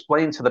to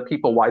explain to the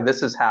people why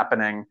this is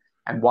happening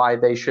and why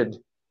they should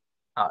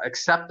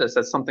accept this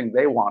as something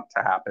they want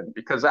to happen.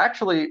 Because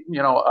actually,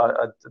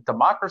 a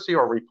democracy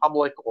or a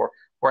republic or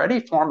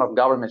any form of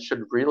government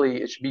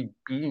it should be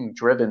being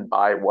driven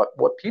by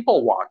what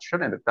people want,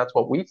 shouldn't it? That's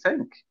what we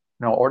think.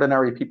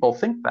 Ordinary people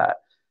think that.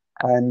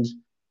 And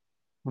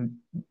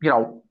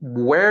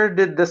where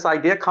did this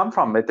idea come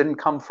from? It didn't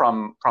come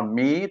from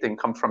me. It didn't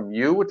come from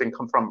you. It didn't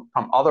come from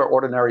other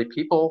ordinary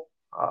people.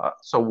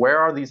 So where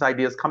are these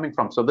ideas coming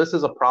from? So this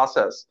is a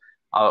process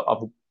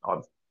of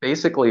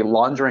basically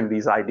laundering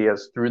these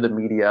ideas through the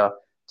media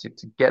to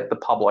get the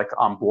public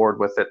on board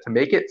with it, to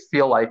make it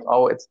feel like,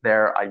 oh, it's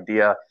their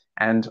idea.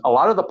 And a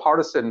lot of the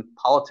partisan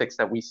politics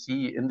that we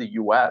see in the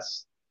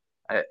U.S.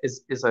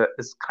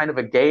 is kind of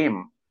a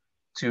game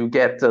to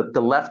get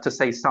the left to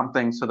say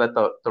something so that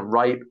the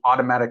right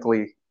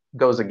automatically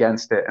goes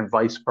against it, and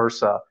vice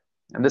versa.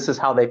 And this is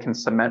how they can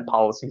cement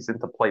policies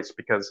into place,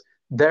 because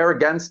they're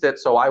against it,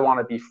 so I want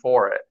to be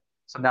for it.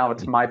 So now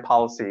it's my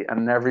policy,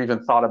 and never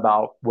even thought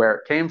about where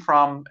it came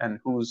from and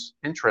whose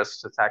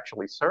interests it's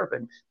actually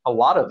serving. A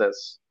lot of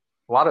this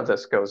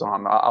goes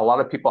on. A lot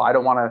of people, I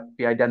don't want to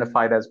be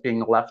identified as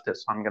being a leftist,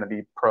 so I'm going to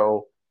be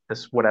pro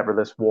this, whatever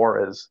this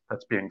war is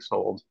that's being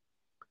sold.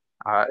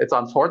 It's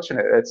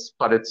unfortunate.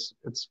 But it's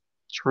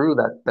true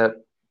that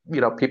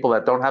people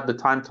that don't have the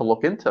time to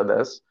look into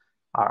this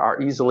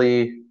are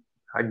easily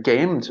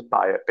gamed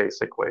by it,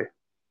 basically.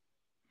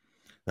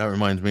 That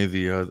reminds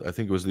me of I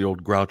think it was the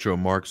old Groucho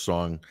Marx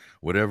song,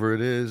 "Whatever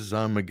it is,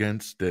 I'm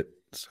against it."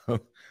 So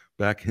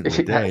back in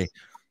the day. Yes.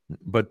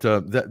 But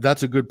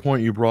that's a good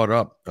point you brought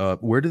up.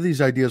 Where do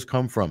these ideas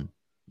come from?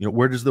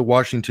 Where does the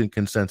Washington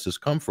consensus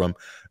come from?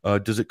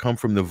 Does it come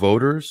from the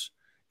voters?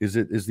 Is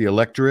the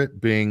electorate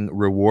being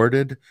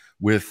rewarded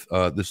with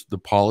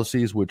the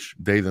policies which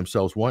they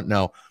themselves want?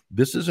 Now,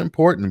 this is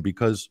important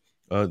because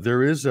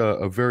there is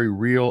a very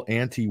real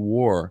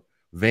anti-war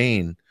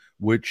vein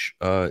which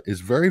is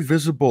very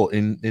visible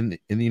in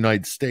the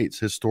United States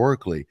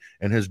historically,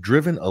 and has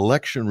driven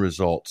election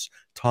results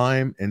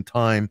time and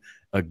time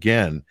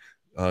again.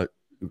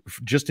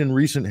 Just in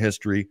recent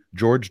history,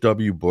 George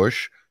W.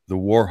 Bush, the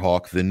war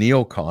hawk, the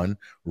neocon,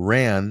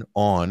 ran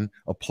on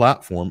a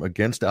platform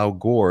against Al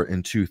Gore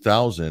in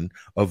 2000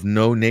 of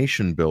no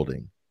nation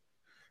building.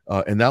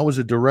 And that was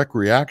a direct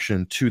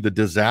reaction to the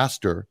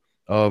disaster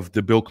of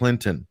the Bill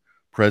Clinton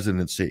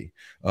presidency,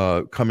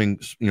 coming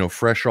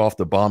fresh off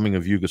the bombing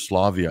of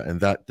Yugoslavia and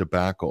that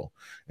debacle,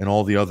 and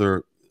all the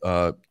other,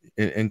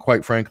 and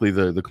quite frankly,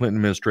 the Clinton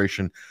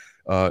administration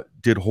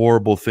did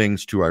horrible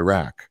things to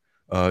Iraq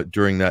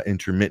during that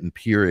intermittent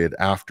period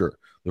after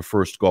the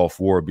first Gulf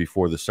War,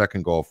 before the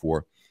second Gulf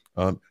War.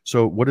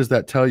 So what does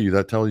that tell you?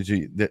 That tells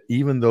you that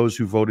even those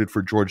who voted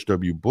for George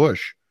W.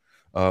 Bush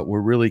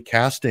were really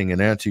casting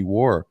an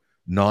anti-war,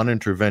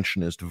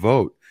 non-interventionist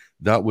vote.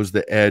 That was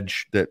the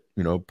edge that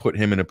put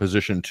him in a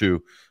position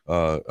to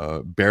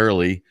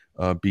barely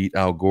beat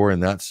Al Gore in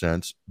that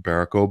sense.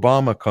 Barack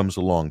Obama comes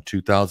along,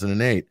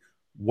 2008.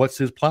 What's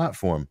his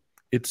platform?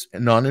 It's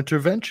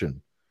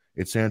non-intervention.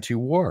 It's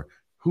anti-war.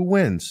 Who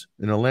wins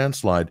in a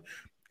landslide?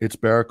 It's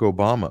Barack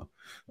Obama.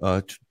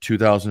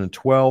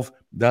 2012,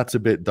 that's a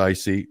bit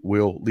dicey.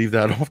 We'll leave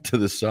that off to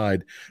the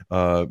side.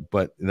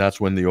 But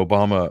that's when the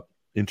Obama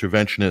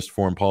interventionist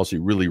foreign policy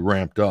really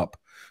ramped up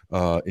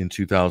in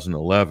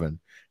 2011.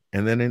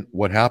 And then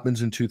what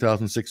happens in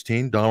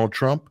 2016? Donald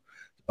Trump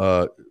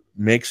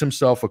makes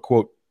himself a,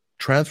 quote,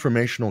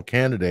 transformational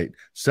candidate,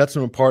 sets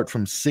him apart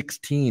from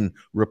 16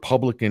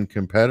 Republican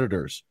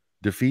competitors,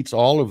 defeats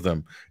all of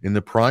them in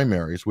the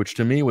primaries, which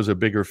to me was a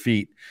bigger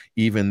feat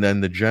even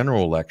than the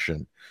general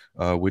election,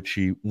 which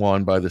he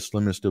won by the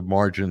slimmest of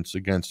margins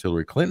against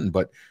Hillary Clinton.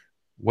 But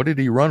what did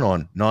he run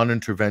on?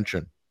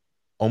 Non-intervention,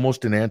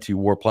 almost an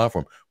anti-war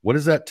platform. What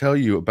does that tell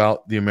you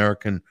about the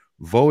American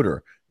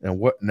voter? And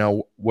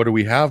what do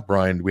we have,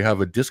 Brian? We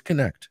have a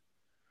disconnect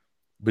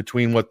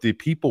between what the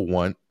people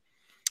want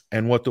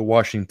and what the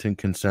Washington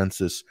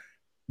consensus,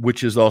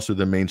 which is also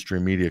the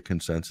mainstream media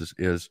consensus,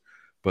 is.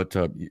 But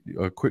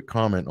a quick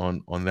comment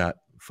on that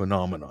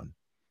phenomenon.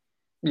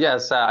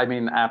 Yes, I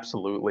mean,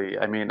 absolutely.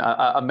 I mean,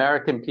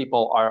 American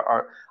people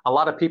are a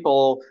lot of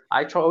people.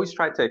 Always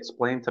try to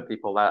explain to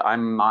people that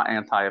I'm not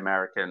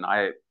anti-American.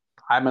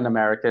 I'm an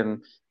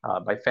American.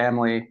 My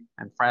family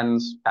and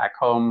friends back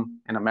home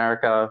in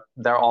America,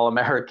 they're all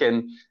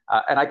American.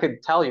 And I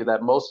could tell you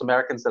that most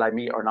Americans that I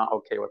meet are not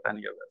okay with any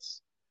of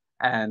this.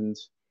 And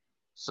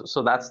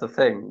so that's the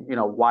thing.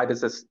 Why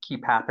does this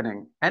keep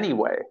happening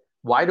anyway?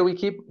 Why do we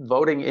keep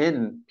voting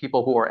in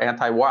people who are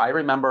anti-war? I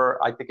remember,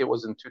 I think it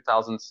was in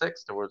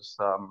 2006, there was,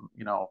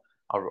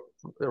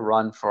 a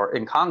run for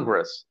in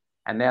Congress,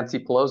 and Nancy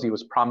Pelosi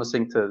was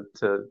promising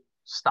to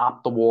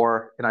stop the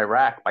war in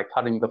Iraq by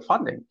cutting the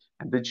funding.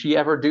 And did she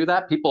ever do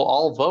that? People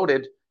all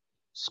voted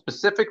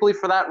specifically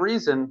for that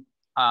reason,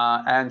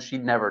 and she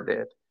never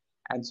did.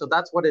 And so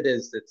that's what it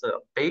is. It's a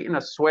bait and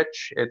a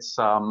switch. It's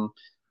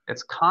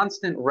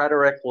constant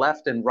rhetoric,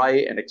 left and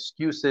right, and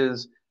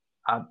excuses,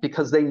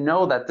 because they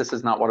know that this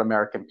is not what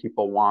American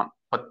people want,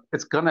 but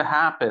it's going to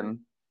happen,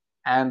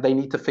 and they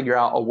need to figure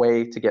out a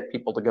way to get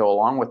people to go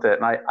along with it.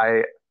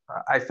 And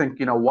I think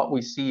what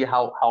we see,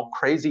 how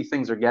crazy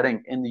things are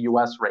getting in the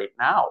U.S. right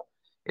now,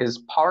 is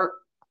part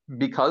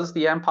because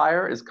the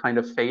empire is kind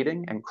of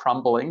fading and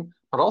crumbling,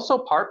 but also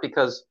part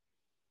because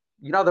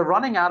they're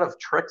running out of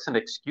tricks and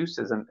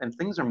excuses, and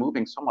things are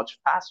moving so much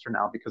faster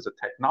now because of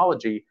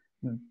technology.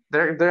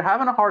 They're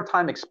having a hard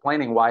time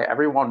explaining why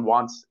everyone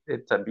wants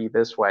it to be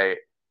this way,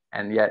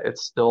 and yet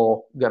it's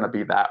still going to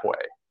be that way.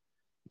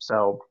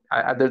 So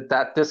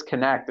that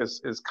disconnect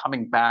is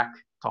coming back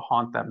to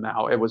haunt them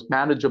now. It was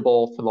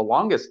manageable for the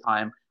longest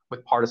time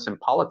with partisan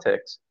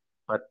politics,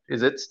 but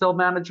is it still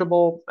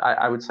manageable?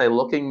 I would say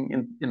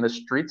looking in the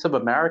streets of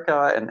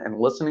America and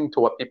listening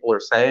to what people are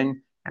saying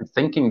and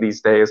thinking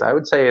these days, I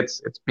would say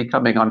it's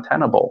becoming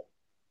untenable.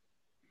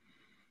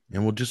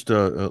 And we'll just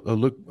a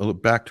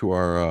look back to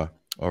our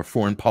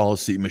foreign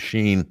policy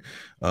machine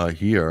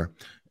here.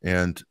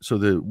 And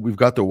so we've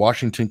got the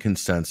Washington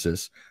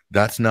Consensus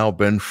that's now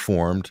been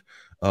formed,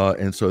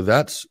 and so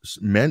that's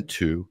meant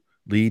to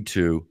lead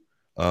to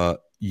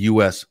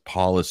U.S.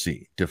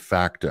 policy de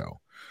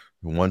facto.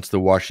 Once the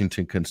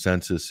Washington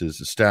Consensus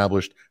is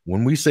established,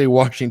 when we say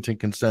Washington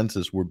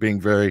Consensus, we're being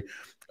very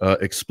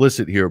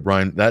explicit here,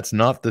 Brian. That's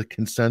not the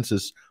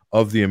consensus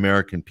of the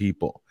American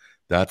people.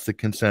 That's the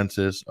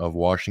consensus of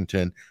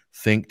Washington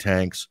think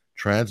tanks,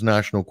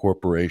 transnational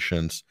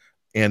corporations,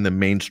 and the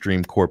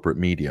mainstream corporate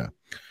media.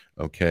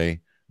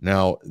 Okay.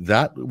 Now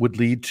that would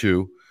lead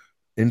to,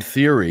 in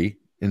theory,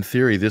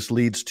 this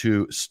leads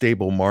to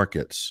stable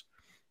markets.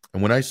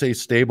 And when I say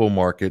stable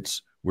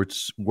markets,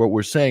 what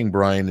we're saying,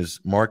 Brian, is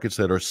markets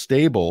that are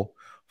stable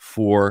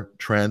for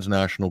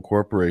transnational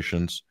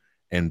corporations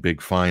and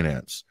big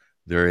finance.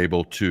 They're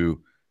able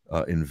to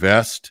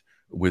invest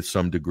with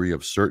some degree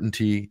of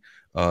certainty.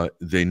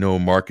 They know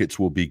markets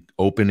will be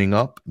opening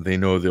up. They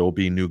know there will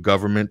be new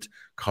government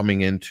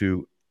coming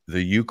into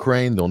the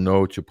Ukraine. They'll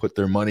know to put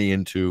their money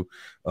into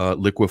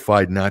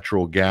liquefied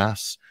natural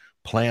gas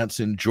plants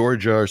in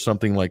Georgia or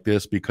something like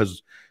this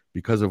because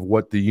of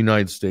what the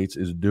United States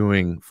is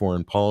doing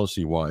foreign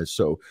policy wise.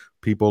 So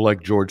people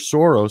like George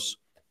Soros,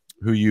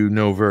 who you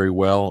know very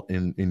well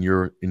in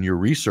your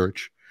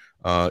research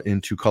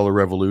into color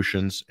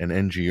revolutions and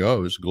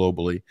NGOs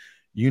globally,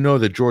 you know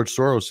that George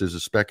Soros is a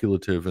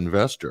speculative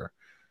investor.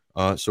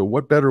 So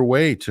what better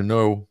way to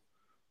know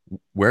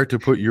where to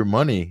put your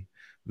money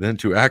than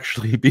to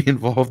actually be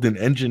involved in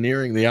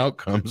engineering the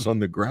outcomes on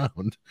the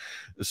ground?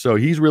 So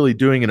he's really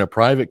doing in a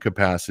private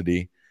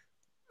capacity,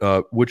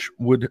 which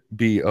would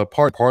be a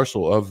part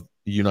parcel of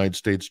the United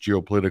States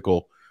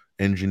geopolitical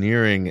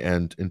engineering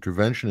and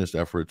interventionist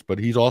efforts, but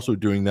he's also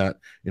doing that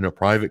in a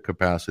private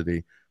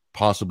capacity,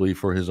 possibly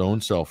for his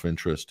own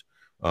self-interest,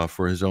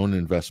 for his own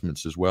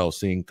investments as well,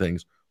 seeing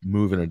things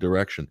move in a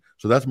direction.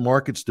 So that's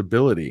market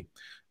stability.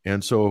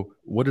 And so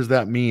what does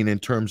that mean in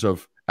terms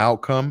of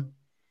outcome?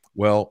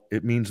 Well,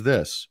 it means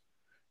this.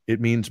 It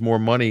means more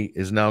money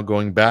is now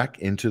going back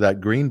into that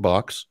green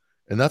box.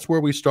 And that's where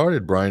we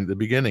started, Brian, at the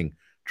beginning.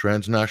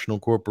 Transnational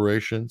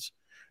corporations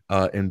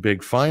and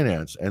big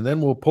finance. And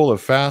then we'll pull a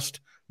fast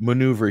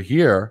maneuver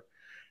here,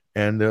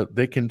 and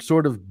they can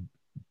sort of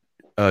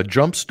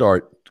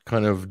jumpstart,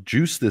 kind of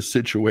juice this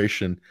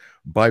situation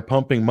by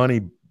pumping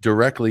money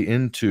directly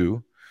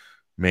into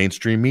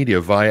mainstream media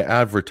via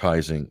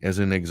advertising, as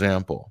an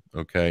example.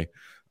 Okay.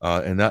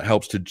 And that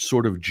helps to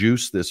sort of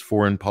juice this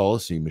foreign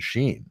policy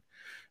machine.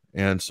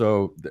 And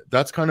so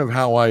that's kind of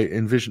how I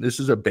envision. This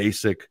is a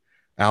basic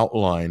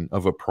outline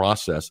of a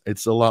process.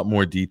 It's a lot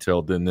more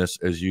detailed than this,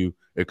 as you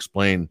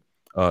explain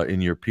in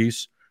your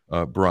piece,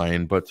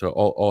 Brian. But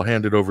I'll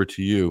hand it over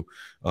to you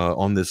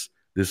on this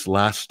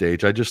last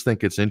stage. I just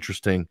think it's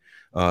interesting.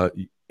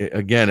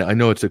 Again, I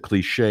know it's a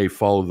cliche,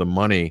 follow the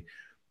money,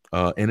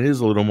 and it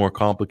is a little more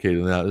complicated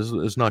than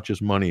that. It's not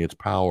just money; it's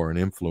power and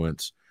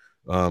influence.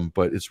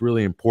 But it's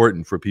really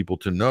important for people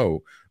to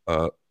know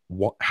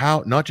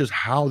how, not just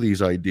how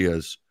these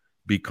ideas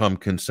become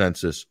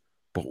consensus,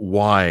 but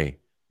why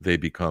they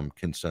become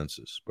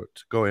consensus. But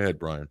go ahead,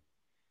 Brian.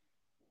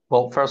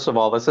 Well, first of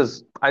all,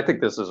 I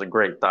think this is a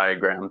great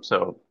diagram.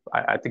 So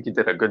I think you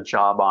did a good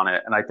job on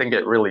it. And I think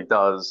it really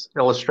does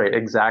illustrate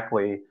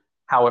exactly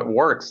how it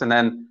works. And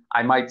then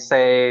I might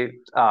say,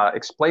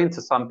 explain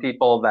to some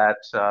people that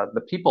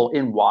the people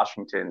in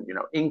Washington,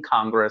 in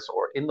Congress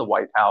or in the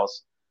White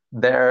House,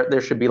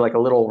 there should be like a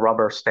little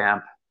rubber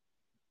stamp,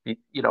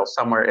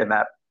 somewhere in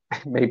that,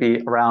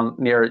 maybe around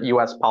near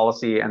US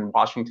policy and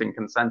Washington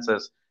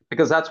consensus,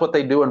 because that's what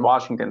they do in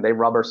Washington. They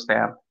rubber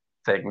stamp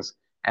things.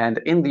 And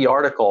in the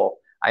article,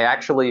 I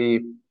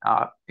actually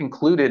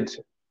included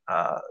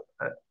uh,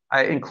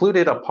 I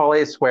included a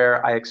place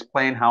where I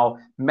explain how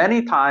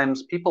many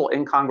times people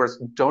in Congress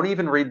don't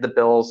even read the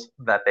bills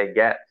that they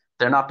get.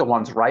 They're not the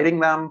ones writing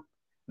them.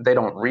 They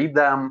don't read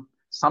them.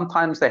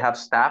 Sometimes they have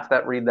staff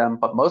that read them,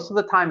 but most of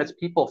the time it's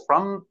people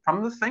from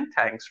the think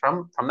tanks,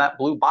 from that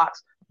blue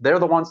box. They're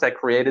the ones that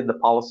created the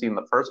policy in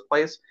the first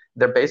place.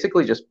 They're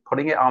basically just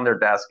putting it on their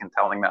desk and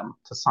telling them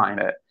to sign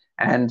it.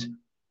 And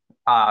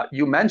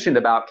you mentioned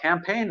about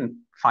campaign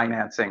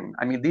financing.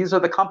 I mean, these are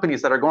the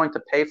companies that are going to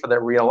pay for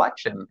their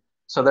reelection.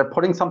 So they're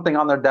putting something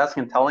on their desk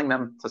and telling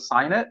them to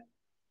sign it.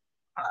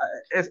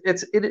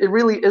 It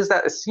really is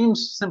that. It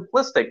seems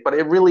simplistic, but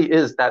it really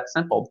is that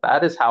simple.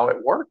 That is how it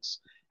works.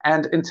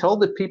 And until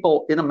the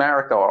people in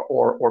America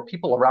or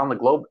people around the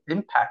globe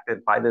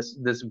impacted by this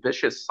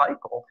vicious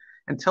cycle,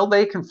 until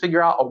they can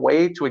figure out a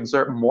way to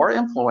exert more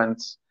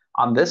influence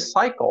on this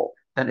cycle,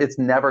 then it's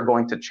never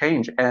going to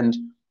change. And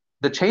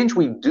the change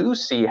we do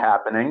see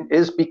happening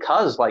is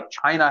because like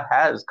China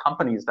has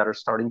companies that are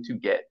starting to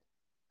get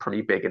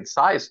pretty big in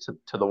size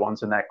to the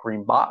ones in that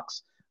green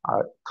box.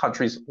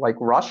 Countries like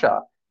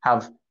Russia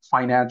have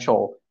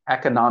financial,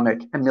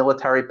 economic, and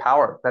military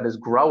power that is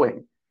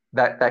growing,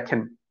 that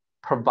can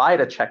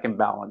provide a check and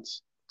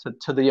balance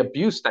to the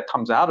abuse that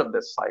comes out of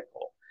this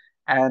cycle.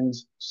 And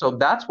so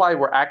that's why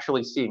we're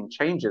actually seeing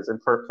changes.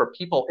 And for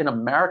people in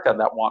America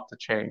that want to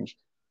change,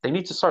 they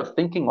need to start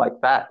thinking like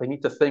that. They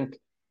need to think,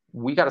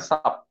 we got to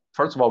stop.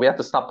 First of all, we have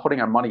to stop putting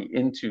our money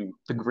into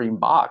the green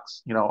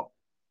box.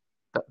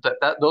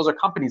 Those are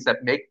companies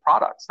that make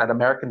products that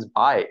Americans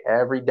buy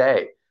every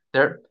day.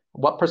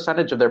 What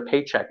percentage of their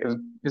paycheck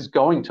is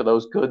going to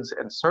those goods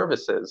and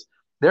services?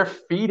 They're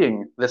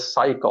feeding this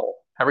cycle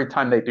every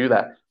time they do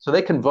that. So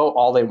they can vote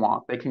all they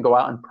want. They can go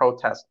out and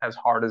protest as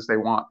hard as they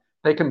want.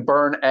 They can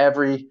burn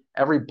every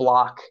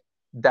block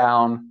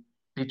down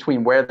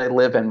between where they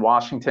live in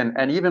Washington,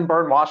 and even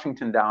burn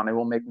Washington down. It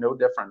will make no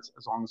difference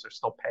as long as they're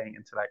still paying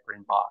into that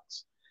green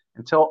box.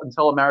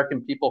 Until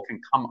American people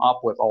can come up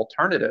with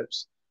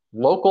alternatives,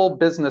 local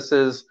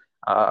businesses,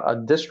 a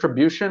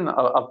distribution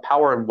of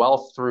power and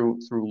wealth through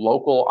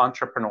local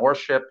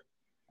entrepreneurship.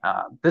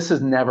 This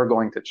is never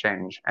going to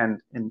change. And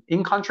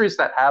in countries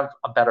that have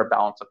a better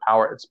balance of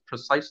power, it's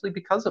precisely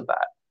because of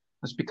that.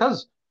 It's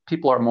because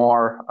people are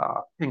more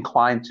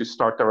inclined to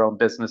start their own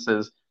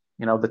businesses.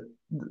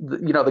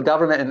 The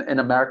government in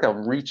America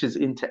reaches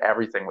into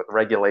everything with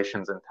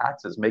regulations and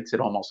taxes, makes it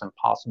almost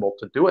impossible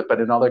to do it.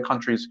 But in other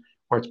countries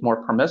where it's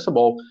more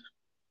permissible,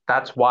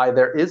 that's why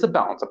there is a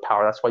balance of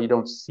power. That's why you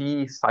don't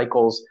see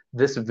cycles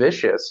this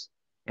vicious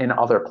in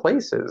other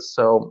places.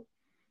 So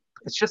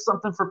it's just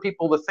something for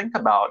people to think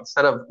about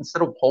instead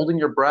of holding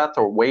your breath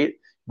or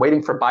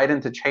waiting for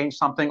Biden to change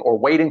something, or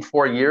waiting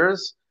 4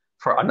 years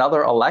for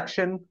another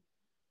election,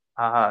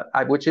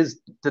 which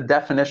is the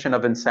definition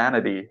of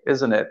insanity,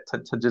 isn't it?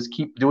 To just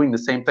keep doing the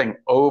same thing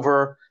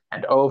over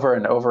and over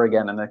and over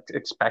again and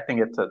expecting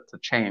it to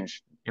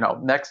change.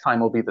 Next time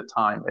will be the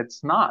time.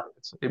 It's not.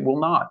 It will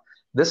not.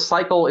 This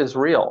cycle is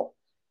real.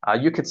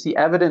 You could see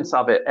evidence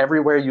of it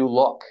everywhere you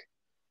look.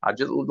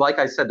 Just like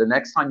I said, the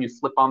next time you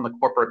flip on the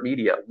corporate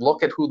media,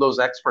 look at who those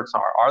experts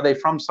are. Are they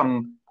from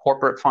some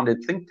corporate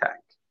funded think tank?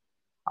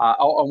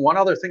 One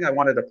other thing I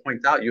wanted to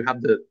point out, you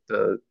have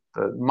the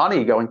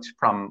money going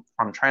from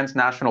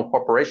transnational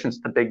corporations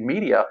to big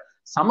media.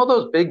 Some of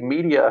those big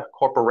media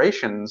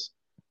corporations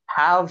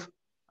have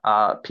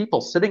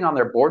people sitting on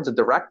their boards of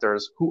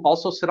directors who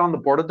also sit on the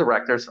board of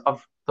directors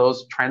of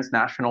those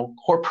transnational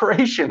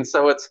corporations.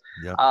 So it's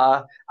Yeah.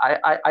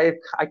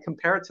 I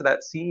compare it to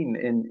that scene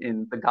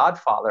in The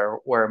Godfather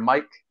where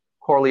Mike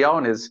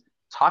Corleone is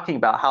talking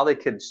about how they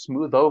could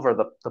smooth over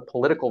the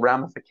political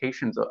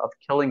ramifications of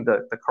killing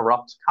the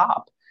corrupt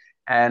cop,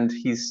 and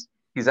he's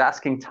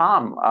asking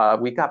Tom,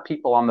 we got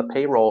people on the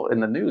payroll in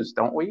the news,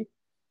 don't we?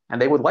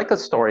 And they would like a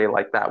story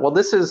like that. Well,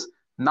 this is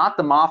not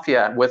the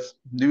mafia with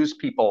news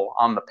people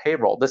on the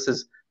payroll. This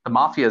is the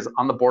mafia is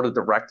on the board of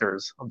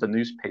directors of the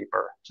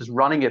newspaper, just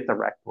running it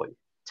directly,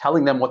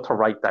 telling them what to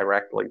write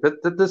directly.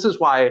 This is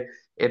why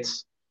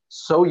it's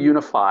so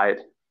unified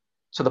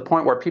to the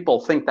point where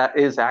people think that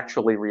is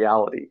actually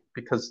reality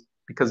because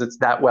it's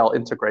that well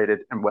integrated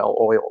and well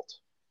oiled.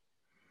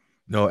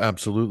 No,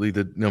 absolutely.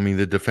 The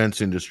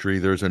defense industry,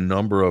 there's a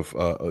number of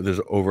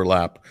there's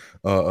overlap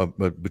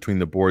between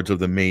the boards of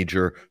the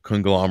major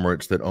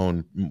conglomerates that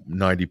own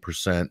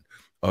 90%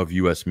 of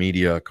U.S.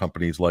 media,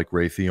 companies like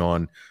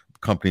Raytheon,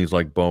 companies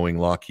like Boeing,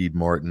 Lockheed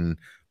Martin,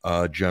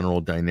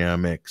 General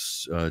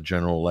Dynamics,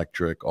 General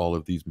Electric, all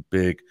of these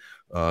big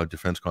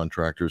defense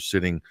contractors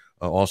sitting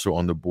also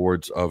on the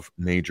boards of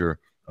major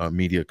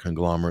media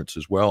conglomerates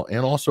as well,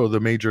 and also the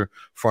major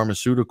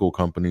pharmaceutical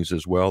companies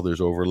as well.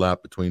 There's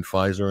overlap between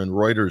Pfizer and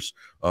Reuters,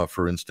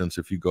 for instance.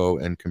 If you go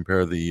and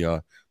compare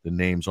the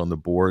names on the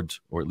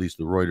boards, or at least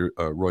the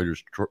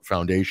Reuters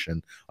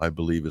Foundation, I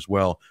believe as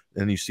well,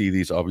 and you see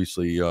these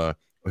obviously.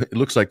 It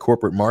looks like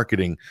corporate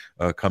marketing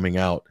coming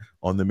out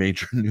on the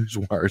major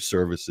newswire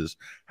services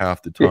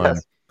half the time,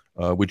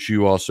 Yes. which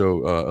you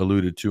also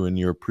alluded to in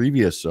your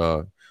previous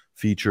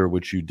feature,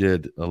 which you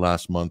did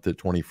last month at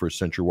 21st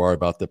Century Wire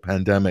about the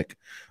pandemic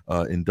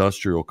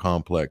industrial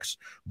complex.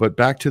 But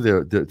back to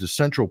the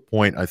central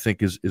point, I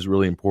think is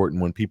really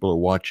important when people are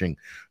watching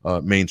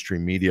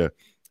mainstream media,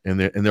 and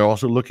they're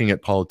also looking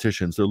at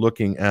politicians. They're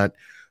looking at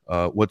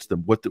what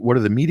are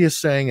the media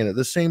saying, and at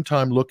the same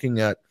time looking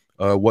at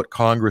what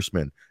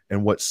congressmen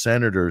and what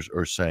senators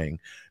are saying.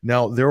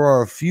 Now, there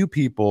are a few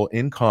people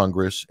in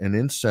Congress and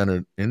in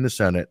the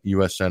Senate,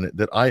 U.S. Senate,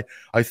 that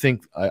I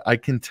think I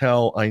can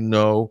tell, I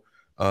know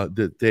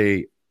that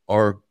they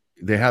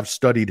have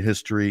studied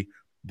history.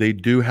 They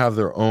do have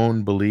their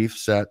own belief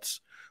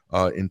sets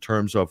in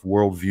terms of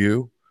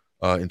worldview,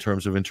 in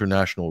terms of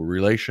international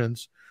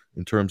relations,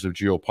 in terms of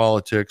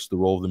geopolitics, the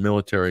role of the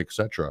military,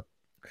 etc.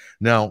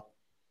 Now,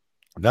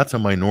 that's a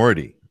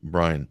minority,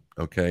 Brian.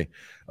 Okay.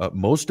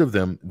 Most of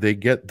them, they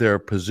get their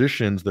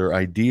positions, their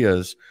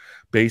ideas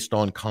based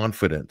on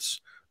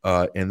confidence.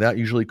 And that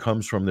usually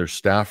comes from their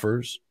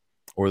staffers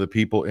or the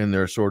people in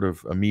their sort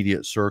of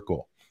immediate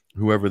circle,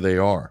 whoever they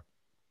are.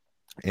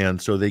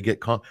 And so they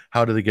get,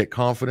 how do they get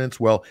confidence?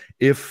 Well,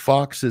 if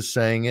Fox is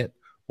saying it,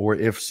 or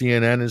if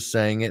CNN is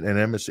saying it, and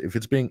MSC, if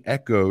it's being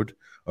echoed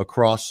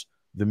across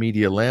the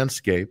media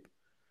landscape,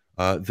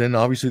 then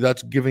obviously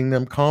that's giving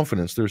them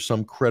confidence. There's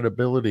some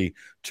credibility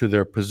to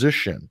their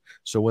position.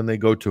 So when they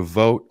go to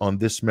vote on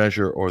this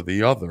measure or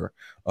the other,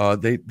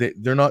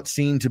 they're not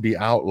seen to be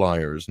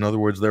outliers. In other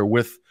words,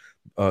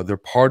 they're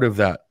part of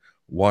that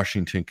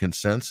Washington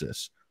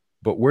consensus.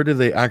 But where do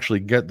they actually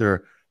get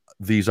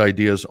these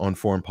ideas on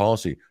foreign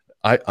policy?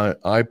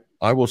 I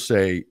will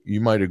say,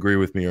 you might agree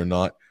with me or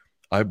not,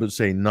 I would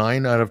say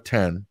 9 out of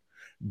 10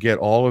 get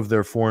all of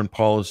their foreign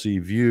policy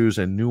views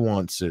and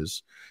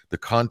nuances, the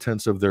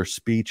contents of their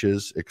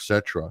speeches,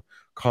 etc.,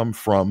 come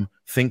from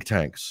think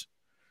tanks.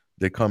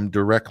 They come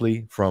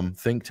directly from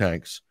think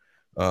tanks,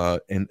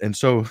 and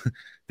so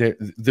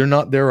they're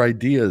not their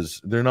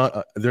ideas. They're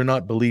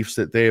not beliefs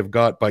that they have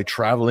got by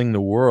traveling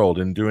the world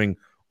and doing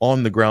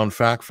on the ground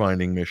fact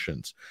finding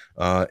missions,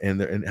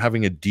 and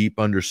having a deep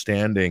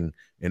understanding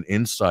and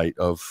insight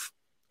of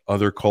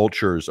other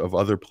cultures, of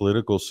other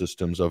political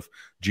systems, of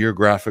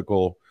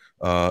geographical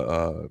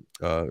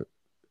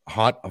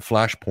hot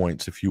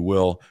flashpoints, if you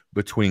will,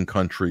 between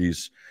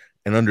countries,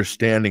 and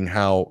understanding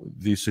how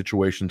these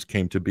situations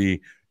came to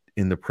be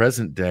in the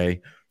present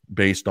day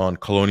based on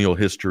colonial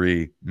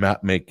history,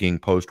 map making,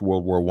 post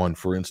World War I,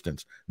 for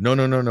instance. No,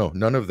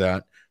 none of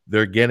that.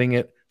 They're getting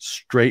it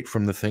straight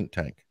from the think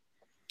tank.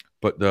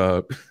 But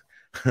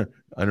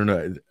I don't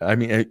know. I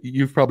mean,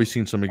 you've probably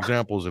seen some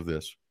examples of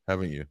this,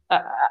 haven't you?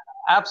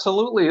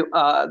 Absolutely.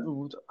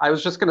 I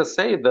was just going to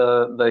say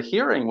the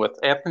hearing with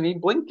Anthony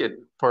Blinken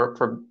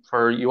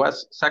for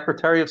U.S.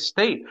 Secretary of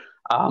State.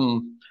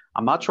 I'm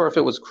not sure if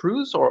it was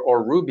Cruz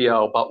or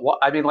Rubio, but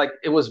I mean, like,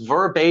 it was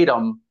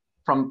verbatim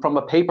from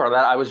a paper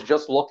that I was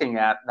just looking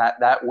at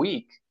that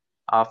week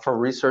for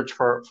research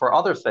for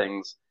other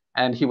things,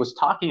 and he was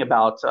talking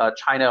about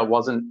China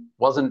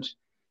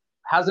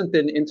hasn't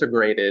been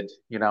integrated,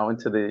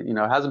 into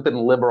the, hasn't been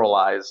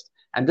liberalized.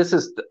 And this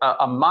is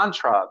a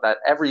mantra that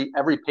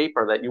every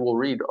paper that you will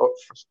read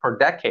for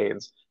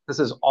decades, this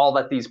is all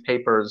that these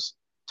papers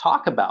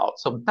talk about.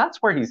 So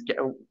that's where he's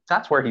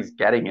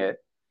getting it.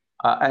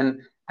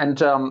 And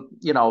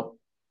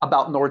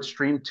about Nord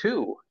Stream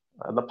 2,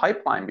 the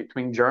pipeline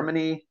between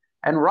Germany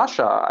and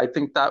Russia. I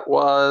think that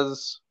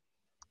was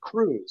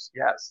Cruz.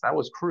 Yes, that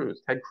was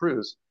Cruz, Ted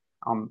Cruz.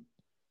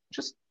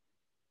 Just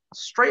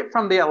straight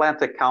from the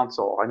Atlantic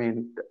Council. I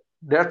mean,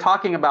 they're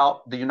talking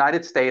about the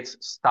United States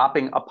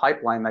stopping a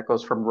pipeline that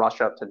goes from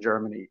Russia to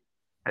Germany.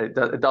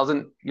 It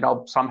doesn't,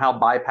 somehow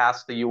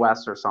bypass the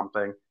U.S. or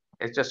something.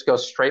 It just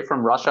goes straight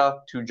from Russia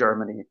to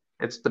Germany.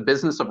 It's the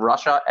business of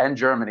Russia and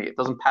Germany. It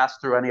doesn't pass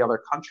through any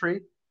other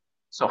country.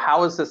 So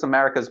how is this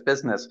America's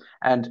business?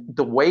 And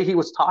the way he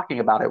was talking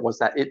about it was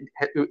that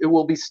it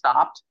will be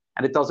stopped,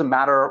 and it doesn't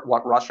matter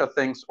what Russia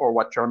thinks or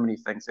what Germany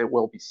thinks. It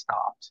will be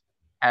stopped.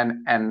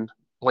 And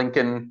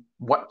Blinken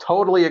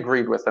totally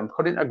agreed with him,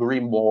 couldn't agree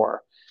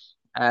more.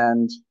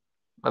 And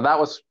that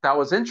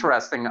was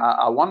interesting.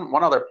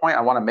 One other point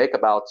I want to make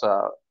about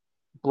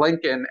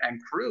Blinken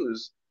and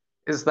Cruz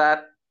is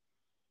that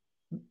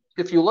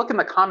if you look in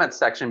the comments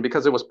section,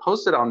 because it was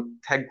posted on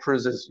Ted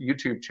Cruz's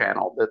YouTube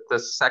channel,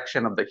 this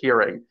section of the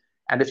hearing,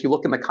 and if you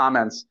look in the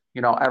comments,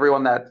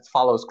 everyone that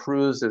follows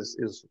Cruz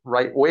is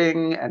right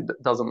wing and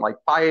doesn't like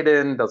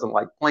Biden, doesn't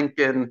like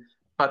Blinken.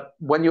 But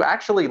when you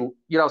actually,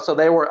 so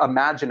they were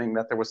imagining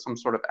that there was some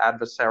sort of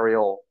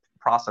adversarial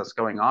process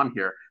going on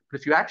here. But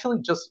if you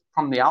actually just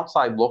from the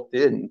outside looked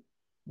in,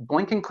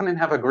 Blinken couldn't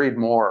have agreed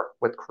more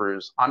with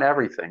Cruz on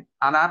everything,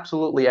 on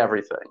absolutely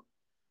everything.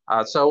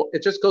 So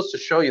it just goes to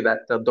show you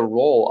that the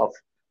role of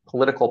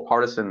political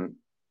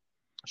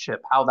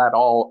partisanship, how that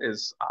all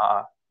is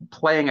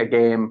playing a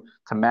game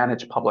to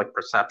manage public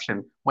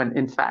perception, when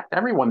in fact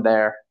everyone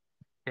there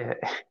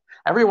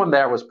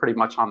was pretty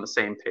much on the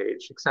same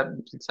page, except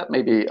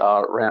maybe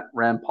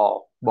Rand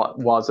Paul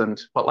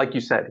wasn't. But like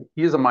you said,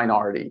 he's a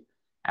minority,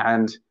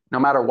 and no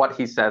matter what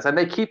he says, and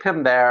they keep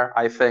him there,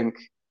 I think,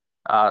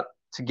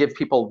 to give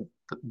people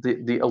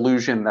the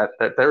illusion that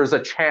there is a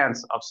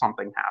chance of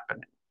something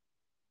happening.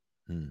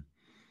 Hmm.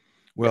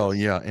 Well,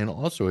 Yes. yeah, and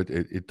also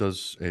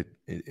it's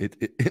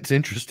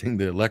interesting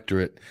the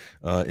electorate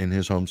in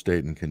his home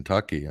state in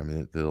Kentucky. I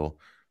mean, they'll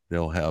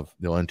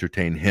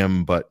entertain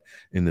him, but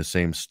in the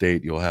same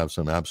state you'll have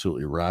some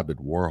absolutely rabid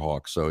war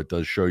hawks. So it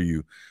does show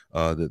you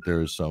that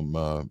there's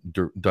some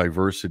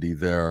diversity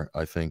there.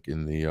 I think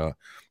in the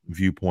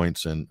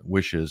viewpoints and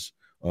wishes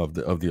of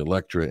the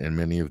electorate in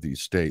many of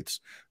these states,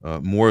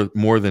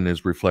 more than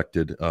is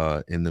reflected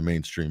in the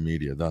mainstream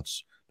media.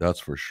 That's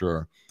for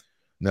sure.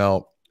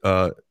 Now,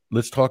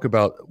 let's talk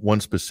about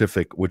one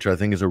specific, which I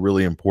think is a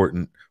really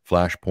important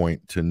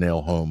flashpoint to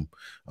nail home.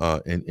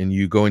 And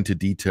you go into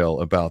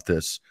detail about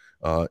this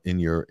in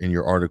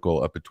your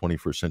article up at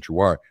 21st Century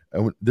Wire.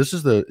 This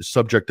is the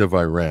subject of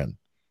Iran.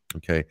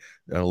 Okay,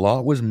 and a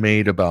lot was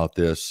made about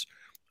this,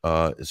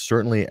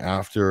 certainly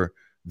after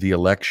the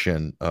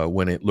election,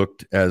 when it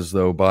looked as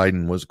though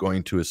Biden was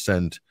going to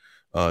ascend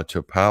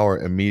to power.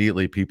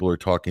 Immediately, people are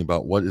talking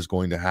about what is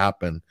going to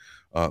happen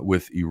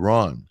with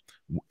Iran,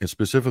 and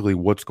specifically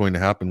what's going to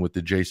happen with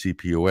the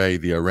JCPOA,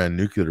 the Iran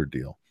nuclear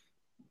deal.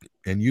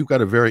 And you've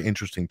got a very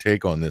interesting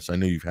take on this. I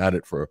know you've had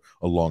it for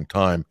a long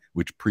time,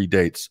 which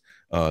predates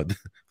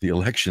the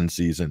election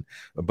season.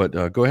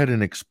 But go ahead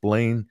and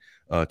explain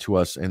to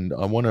us. And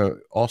I want to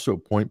also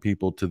point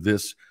people to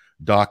this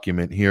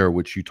document here,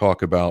 which you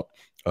talk about.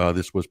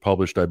 This was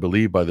published, I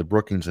believe, by the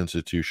Brookings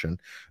Institution.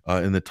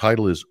 And the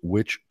title is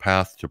Which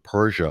Path to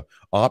Persia?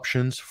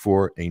 Options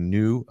for a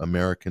New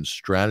American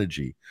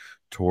Strategy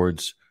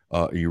Towards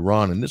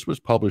Iran. And this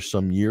was published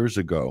some years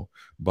ago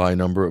by a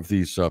number of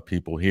these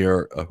people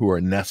here who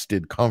are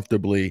nested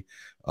comfortably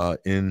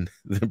in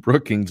the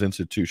Brookings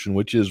Institution,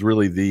 which is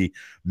really the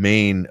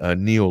main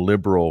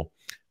neoliberal,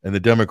 and the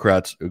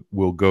Democrats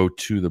will go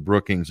to the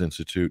Brookings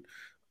Institute,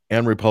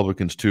 and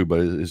Republicans too, but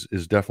it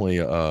is definitely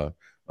a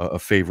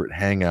favorite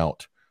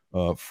hangout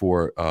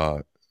for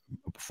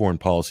foreign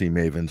policy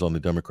mavens on the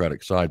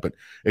Democratic side. But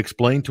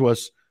explain to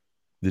us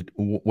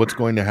what's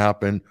going to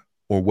happen,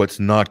 or what's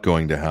not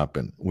going to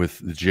happen with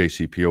the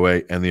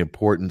JCPOA, and the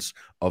importance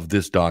of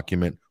this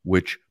document,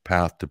 Which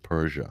Path to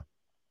Persia?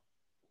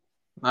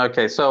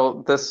 Okay,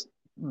 so this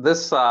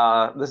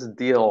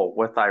deal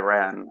with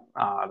Iran,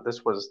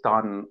 this was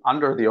done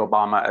under the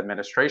Obama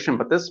administration,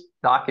 but this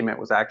document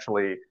was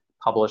actually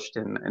published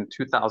in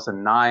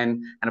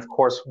 2009. And of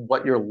course,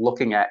 what you're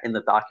looking at in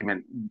the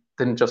document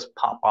didn't just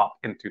pop up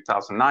in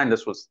 2009.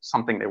 This was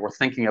something they were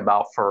thinking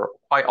about for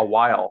quite a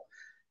while.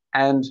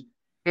 And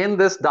in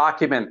this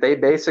document, they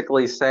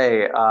basically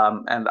say,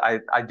 and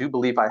I do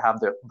believe I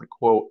have the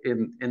quote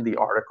in the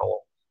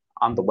article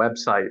on the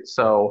website.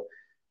 So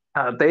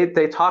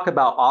they talk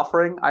about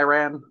offering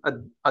Iran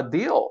a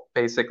deal,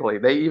 basically.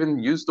 They even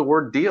used the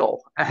word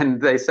deal.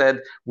 And they said,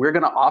 we're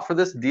going to offer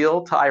this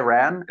deal to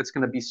Iran. It's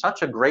going to be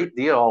such a great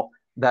deal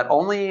that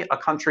only a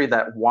country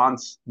that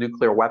wants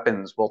nuclear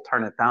weapons will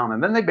turn it down.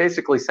 And then they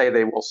basically say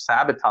they will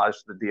sabotage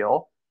the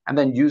deal and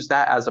then use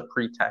that as a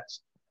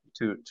pretext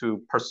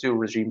to pursue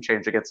regime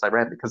change against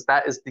Iran, because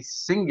that is the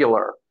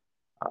singular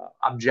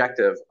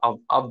objective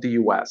of the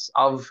U.S.,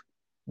 of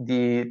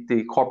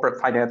the corporate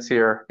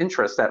financier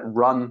interests that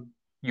run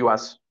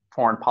U.S.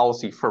 foreign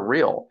policy for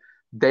real.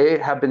 They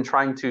have been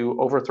trying to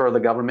overthrow the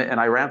government in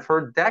Iran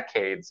for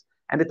decades,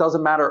 and it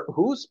doesn't matter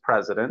who's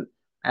president.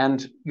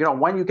 And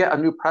when you get a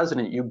new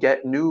president, you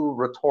get new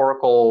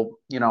rhetorical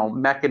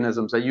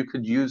mechanisms that you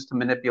could use to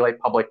manipulate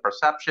public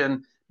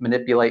perception,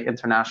 manipulate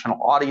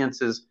international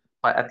audiences.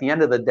 But at the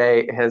end of the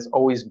day, it has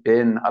always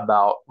been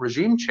about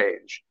regime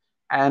change.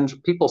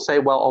 And people say,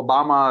 well,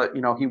 Obama,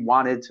 he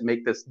wanted to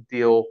make this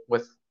deal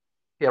with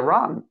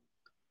Iran.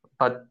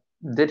 But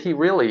did he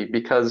really?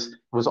 Because it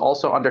was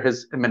also under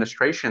his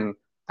administration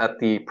that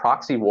the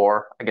proxy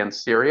war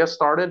against Syria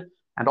started,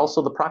 and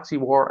also the proxy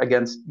war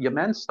against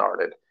Yemen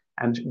started.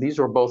 And these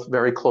were both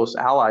very close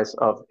allies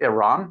of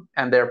Iran,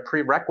 and they're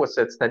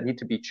prerequisites that need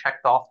to be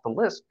checked off the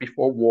list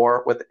before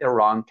war with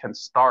Iran can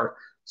start.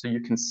 So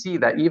you can see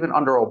that even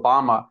under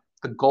Obama,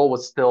 the goal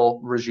was still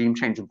regime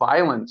change,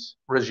 violent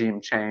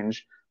regime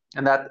change,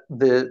 and that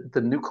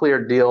the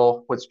nuclear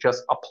deal was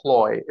just a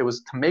ploy. It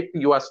was to make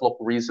the U.S. look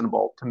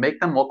reasonable, to make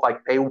them look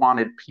like they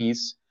wanted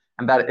peace,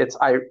 and that it's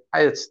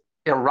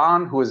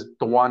Iran who is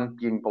the one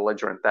being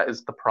belligerent. That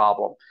is the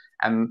problem.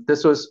 And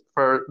this was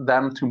for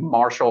them to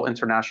marshal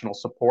international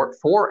support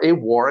for a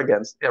war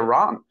against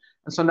Iran.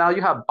 And so now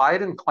you have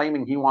Biden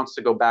claiming he wants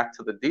to go back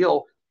to the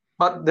deal,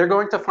 but they're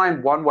going to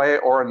find one way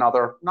or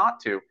another not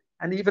to.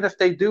 And even if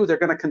they do,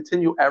 they're going to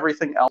continue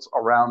everything else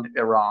around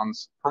Iran's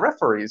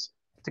peripheries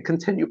to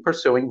continue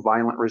pursuing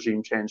violent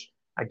regime change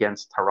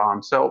against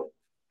Tehran. So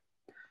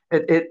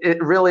it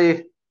really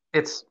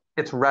it's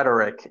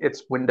rhetoric,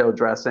 it's window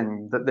dressing.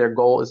 That their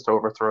goal is to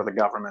overthrow the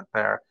government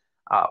there.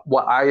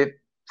 What I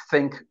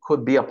think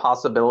could be a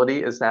possibility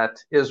is that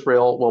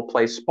Israel will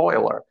play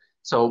spoiler.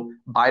 So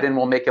Biden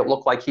will make it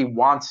look like he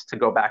wants to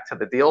go back to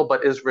the deal, but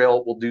Israel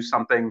will do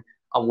something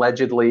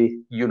allegedly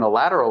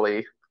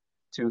unilaterally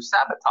to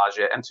sabotage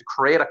it and to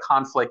create a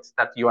conflict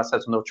that the U.S.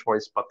 has no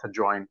choice but to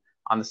join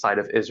on the side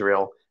of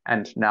Israel.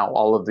 And now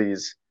all of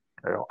these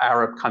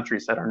Arab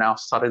countries that are now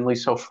suddenly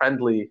so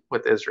friendly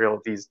with Israel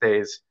these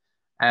days,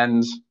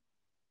 and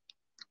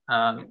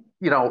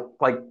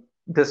like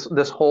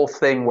this whole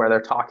thing where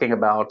they're talking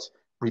about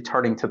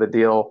returning to the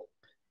deal,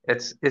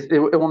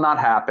 it will not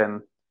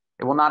happen.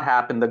 It will not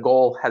happen. The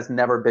goal has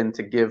never been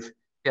to give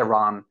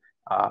Iran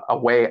a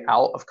way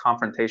out of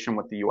confrontation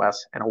with the U.S.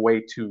 and a way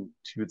to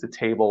the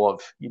table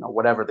of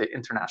whatever the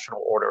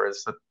international order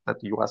is that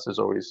the U.S. is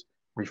always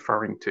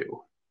referring to.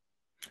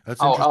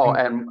 That's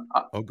interesting. And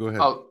Oh, go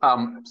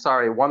ahead.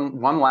 sorry.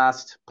 One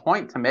last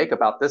point to make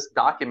about this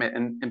document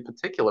in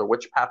particular,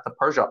 Which Path to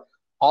Persia.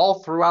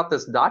 All throughout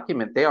this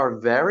document, they are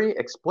very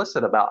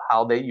explicit about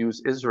how they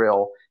use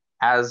Israel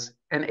as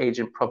an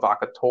agent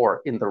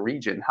provocateur in the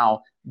region,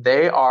 how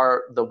they are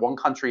the one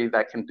country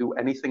that can do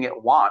anything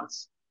it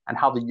wants, and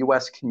how the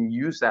U.S. can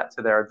use that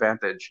to their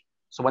advantage.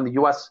 So when the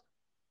U.S.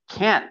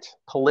 can't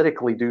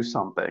politically do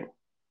something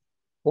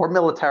or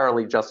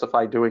militarily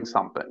justify doing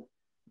something,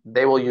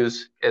 they will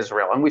use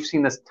Israel. And we've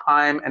seen this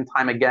time and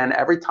time again.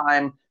 Every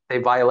time they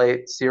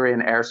violate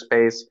Syrian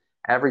airspace,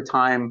 every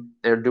time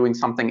they're doing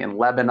something in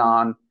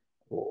Lebanon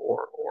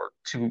or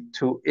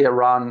to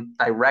Iran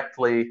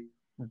directly,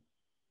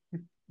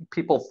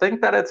 people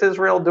think that it's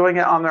Israel doing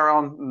it on their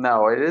own.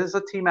 No, it is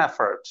a team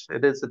effort.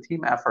 It is a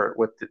team effort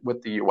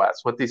with the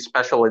U.S., with these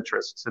special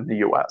interests in the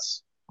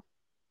U.S.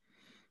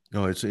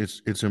 No,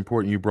 it's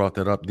important you brought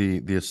that up.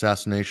 The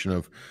assassination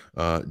of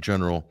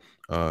General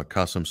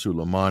Qasem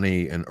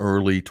Soleimani in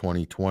early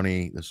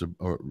 2020, this is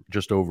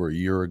just over a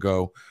year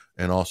ago,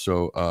 and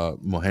also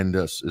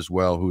Mohandas as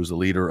well, who is the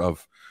leader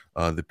of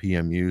the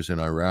PMUs in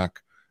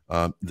Iraq.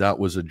 That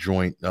was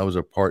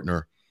a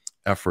partner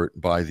effort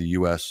by the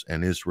U.S.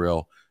 and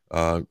Israel.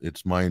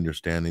 It's my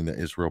understanding that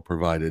Israel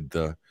provided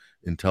the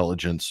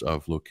intelligence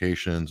of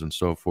locations and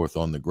so forth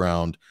on the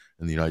ground,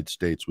 and the United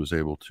States was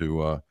able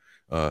to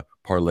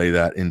parlay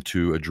that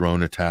into a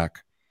drone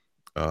attack.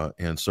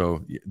 And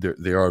so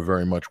they are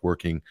very much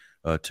working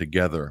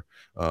together.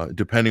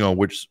 Depending on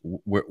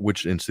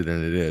which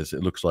incident it is,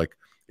 it looks like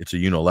it's a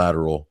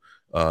unilateral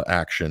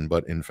action,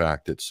 but in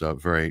fact, it's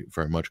very,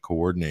 very much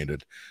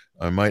coordinated.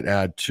 I might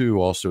add, too,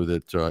 also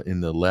that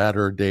in the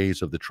latter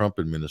days of the Trump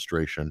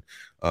administration,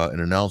 an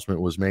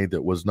announcement was made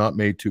that was not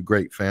made to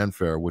great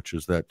fanfare, which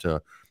is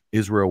that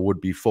Israel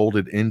would be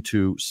folded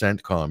into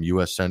CENTCOM,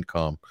 U.S.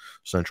 CENTCOM,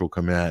 Central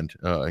Command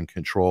and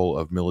Control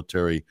of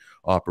Military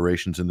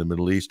Operations in the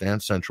Middle East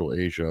and Central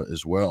Asia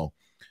as well.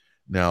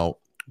 Now,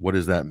 what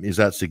is that? Is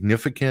that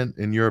significant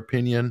in your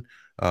opinion?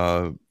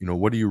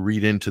 What do you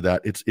read into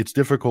that? It's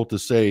difficult to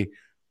say,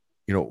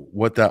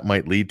 what that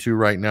might lead to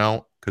right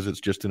now because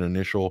it's just an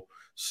initial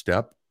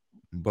step.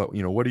 But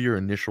what are your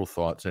initial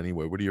thoughts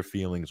anyway? What are your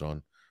feelings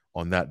on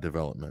that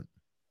development?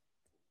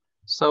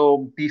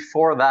 So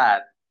before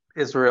that,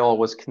 Israel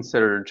was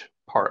considered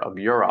part of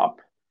Europe.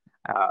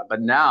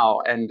 But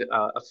now, and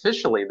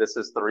officially, this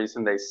is the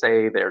reason they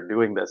say they're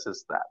doing this,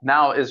 is that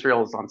now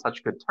Israel is on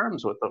such good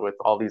terms with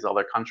all these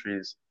other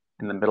countries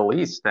in the Middle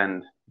East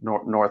and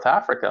North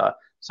Africa.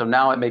 So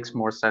now it makes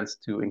more sense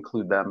to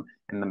include them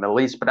in the Middle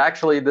East. But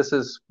actually, this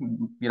is,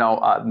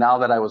 now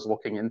that I was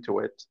looking into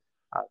it,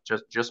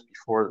 just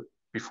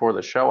before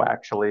the show,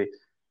 actually,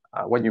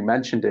 when you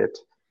mentioned it,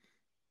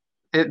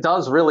 it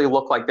does really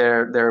look like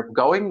they're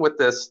going with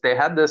this. They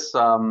had this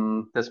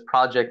this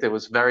project that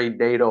was very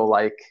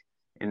NATO-like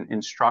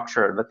in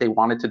structure that they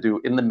wanted to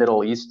do in the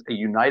Middle East, a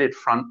united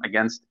front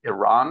against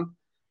Iran.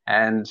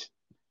 And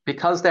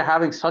because they're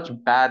having such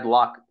bad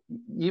luck,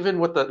 even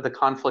with the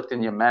conflict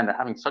in Yemen, they're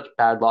having such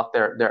bad luck.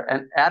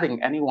 They're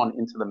adding anyone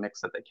into the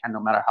mix that they can, no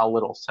matter how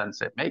little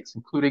sense it makes,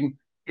 including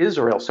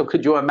Israel. So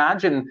could you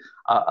imagine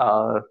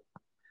a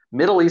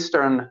Middle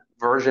Eastern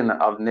version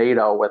of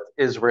NATO with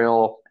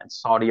Israel and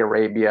Saudi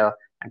Arabia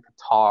and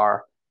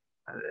Qatar?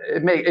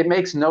 It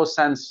makes no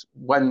sense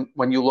when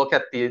you look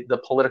at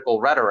the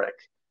political rhetoric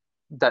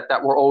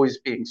that we're always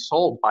being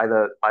sold by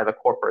the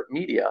corporate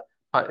media.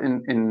 But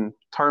in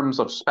terms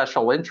of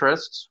special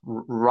interests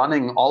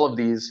running all of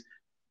these,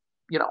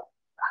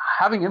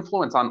 having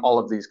influence on all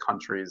of these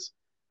countries,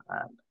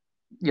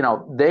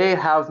 they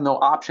have no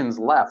options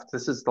left.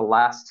 This is the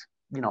last.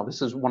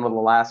 This is one of the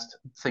last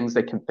things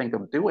they can think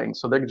of doing.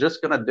 So they're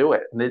just going to do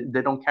it. And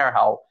they don't care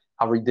how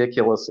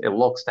ridiculous it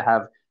looks to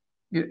have.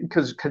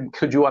 Because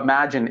could you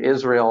imagine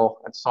Israel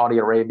and Saudi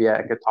Arabia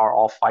and Qatar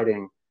all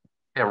fighting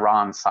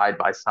Iran side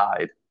by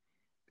side?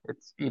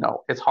 it's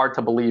it's hard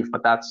to believe,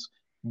 but that's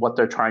what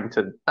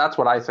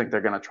I think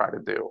they're going to try to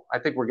do. I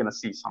think we're going to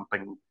see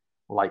something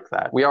like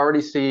that. We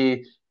already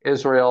see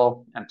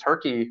Israel and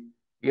Turkey,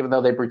 even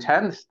though they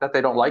pretend that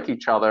they don't like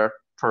each other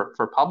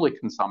for public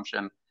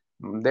consumption,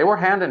 they were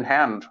hand in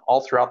hand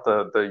all throughout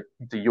the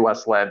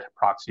US led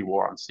proxy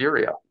war on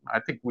Syria. I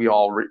think we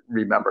all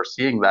remember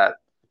seeing that,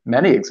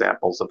 many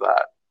examples of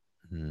that.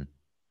 Hmm.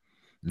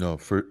 No,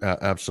 for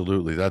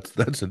absolutely.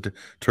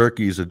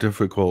 Turkey is a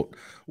difficult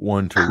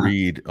one to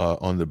read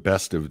on the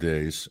best of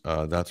days.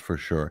 That's for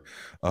sure.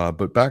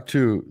 But back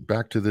to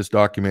this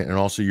document and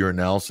also your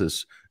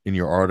analysis in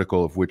your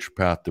article of Which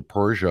Path to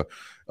Persia.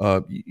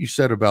 You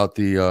said about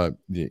the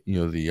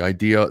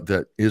idea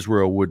that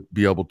Israel would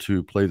be able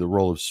to play the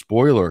role of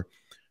spoiler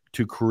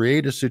to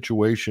create a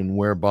situation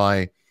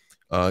whereby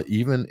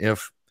even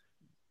if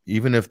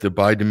the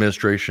Biden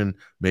administration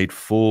made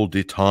full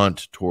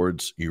detente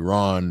towards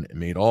Iran,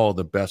 made all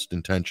the best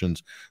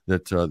intentions,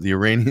 that the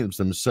Iranians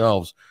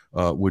themselves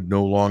would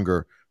no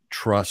longer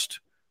trust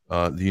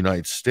the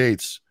United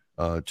States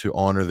to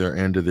honor their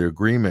end of the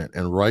agreement.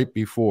 And right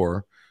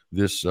before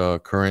this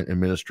current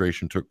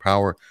administration took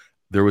power,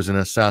 there was an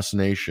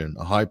assassination,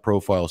 a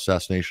high-profile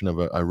assassination of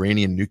an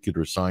Iranian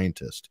nuclear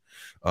scientist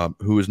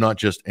who was not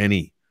just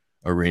any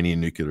Iranian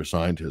nuclear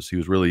scientist. He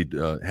was really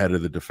head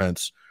of the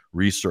defense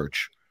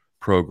research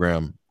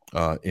program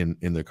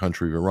in the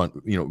country of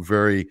Iran.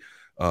 Very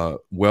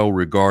well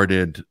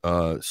regarded,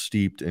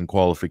 steeped in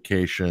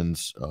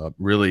qualifications,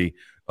 really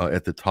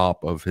at the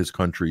top of his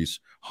country's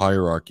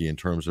hierarchy in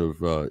terms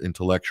of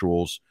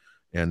intellectuals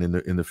and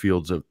in the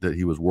fields that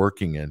he was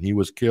working in. He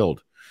was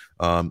killed.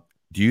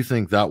 Do you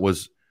think that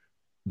was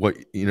what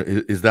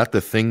is that the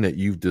thing that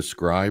you've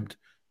described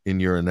in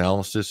your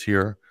analysis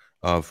here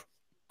of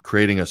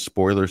creating a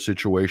spoiler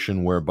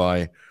situation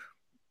whereby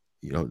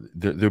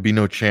there'd be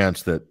no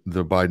chance that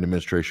the Biden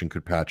administration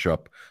could patch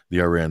up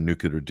the Iran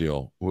nuclear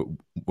deal?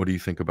 What do you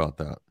think about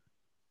that?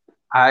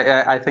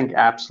 I think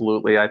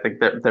absolutely. I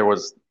think that there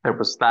was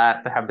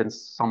that. There have been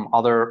some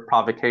other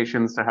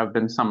provocations. There have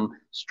been some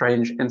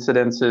strange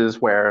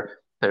incidences where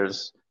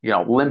there's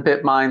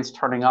limpet mines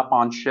turning up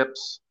on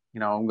ships,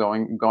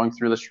 going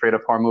through the Strait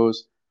of Hormuz,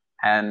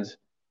 and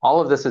all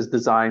of this is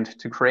designed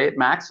to create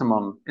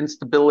maximum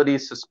instability,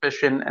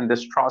 suspicion, and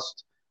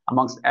distrust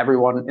amongst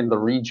everyone in the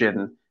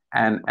region,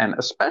 and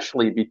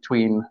especially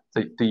between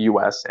the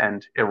U.S.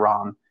 and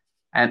Iran.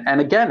 And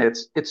again,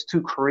 it's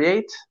to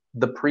create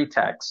the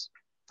pretext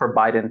for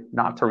Biden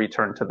not to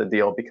return to the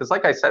deal. Because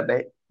like I said,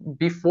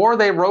 before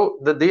they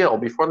wrote the deal,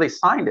 before they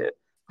signed it,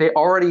 they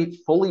already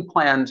fully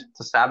planned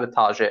to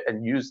sabotage it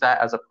and use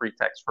that as a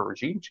pretext for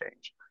regime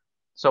change.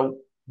 So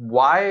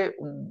what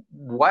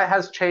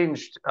has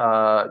changed,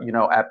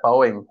 at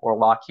Boeing or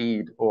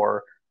Lockheed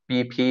or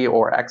BP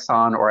or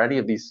Exxon or any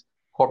of these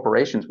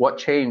corporations? What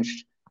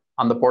changed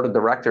on the board of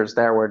directors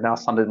there where now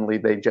suddenly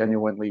they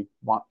genuinely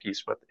want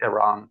peace with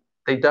Iran?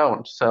 They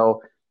don't.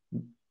 So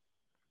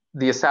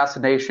the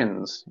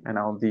assassinations,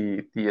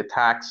 the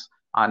attacks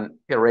on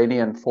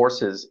Iranian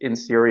forces in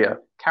Syria,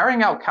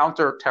 carrying out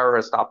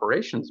counter-terrorist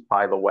operations,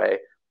 by the way,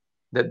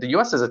 the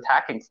U.S. is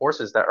attacking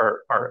forces that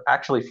are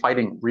actually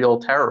fighting real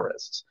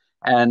terrorists.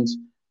 And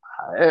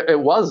it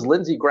was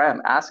Lindsey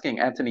Graham asking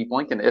Antony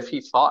Blinken if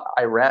he thought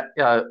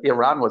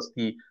Iran was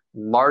the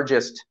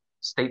largest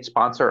state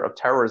sponsor of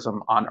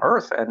terrorism on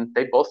earth, and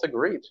they both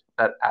agreed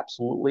that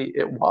absolutely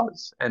it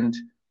was. And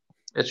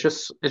it's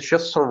just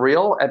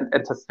surreal, and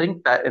to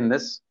think that in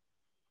this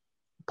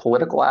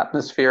political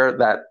atmosphere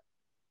that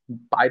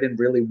Biden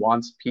really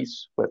wants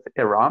peace with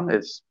Iran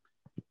is,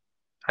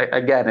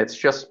 again, it's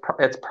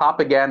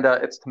propaganda.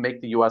 It's to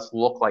make the U.S.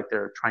 look like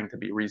they're trying to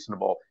be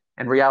reasonable.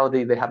 In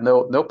reality, they have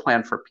no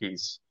plan for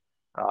peace.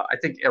 I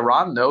think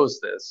Iran knows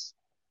this,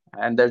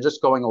 and they're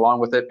just going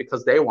along with it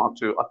because they want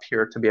to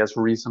appear to be as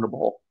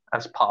reasonable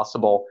as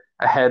possible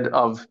ahead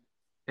of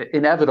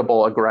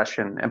inevitable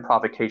aggression and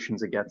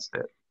provocations against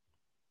it.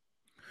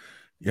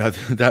 Yeah,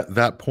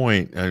 that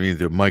point. I mean,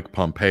 the Mike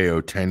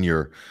Pompeo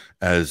tenure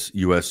as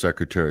U.S.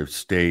 Secretary of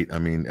State. I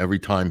mean, every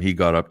time he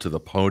got up to the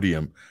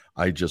podium,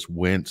 I just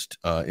winced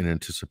in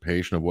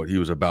anticipation of what he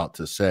was about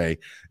to say.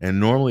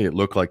 And normally, it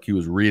looked like he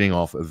was reading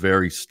off a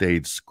very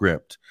staged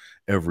script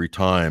every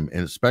time,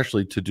 and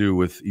especially to do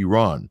with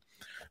Iran.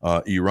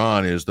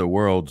 Iran is the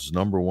world's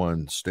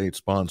 #1 state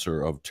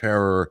sponsor of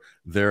terror.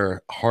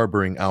 They're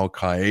harboring Al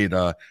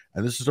Qaeda,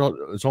 and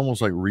it's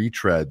almost like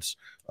retreads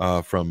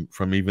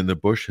from even the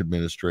Bush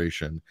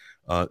administration.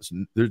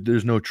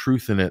 There's no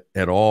truth in it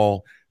at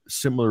all.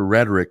 Similar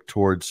rhetoric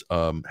towards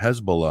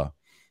Hezbollah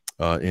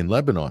in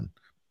Lebanon,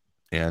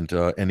 and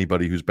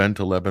anybody who's been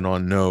to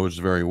Lebanon knows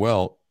very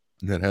well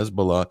that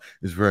Hezbollah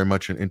is very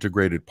much an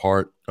integrated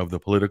part of the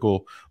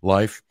political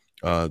life,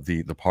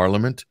 the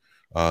parliament,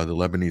 the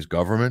Lebanese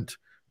government,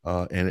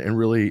 and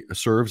really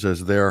serves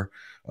as their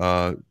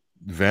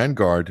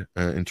vanguard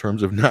in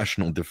terms of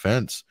national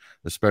defense,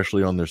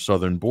 especially on their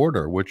southern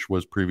border, which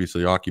was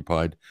previously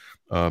occupied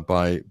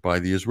by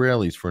the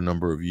Israelis for a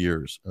number of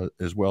years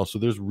as well. So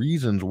there's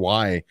reasons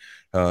why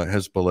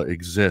Hezbollah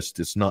exists.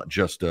 It's not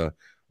just a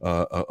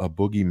a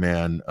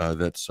boogeyman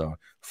that's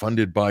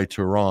funded by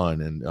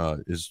Tehran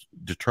and is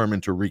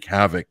determined to wreak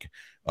havoc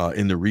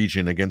in the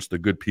region against the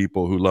good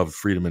people who love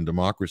freedom and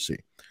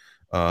democracy.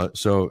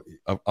 So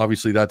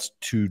obviously that's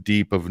too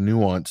deep of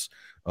nuance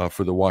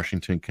for the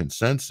Washington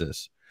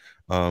consensus.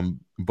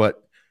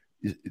 But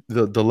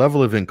the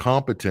level of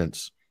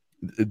incompetence,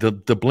 the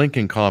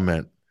Blinken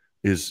comment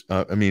is,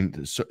 I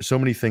mean, so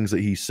many things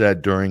that he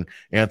said during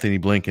Anthony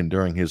Blinken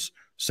during his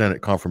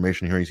Senate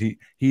confirmation hearings. He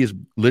is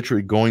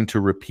literally going to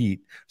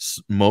repeat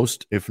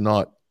most, if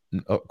not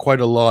quite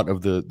a lot,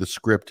 of the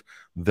script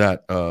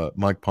that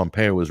Mike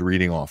Pompeo was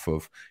reading off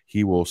of.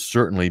 He will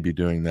certainly be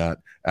doing that,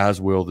 as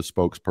will the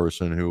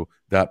spokesperson, who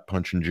that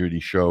Punch and Judy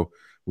show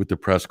with the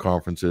press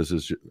conferences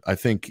is, I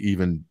think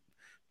even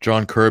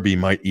John Kirby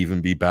might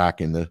even be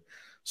back in the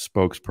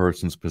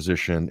spokesperson's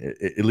position,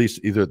 at least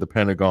either at the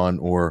Pentagon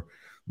or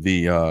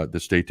the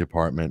State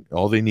Department.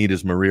 All they need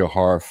is Maria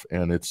Harf,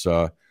 and it's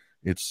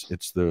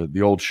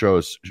the old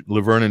shows.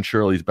 Laverne and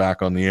Shirley's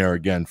back on the air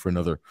again for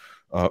another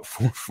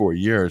 4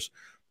 years.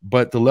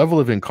 But the level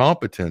of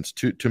incompetence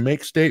to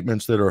make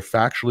statements that are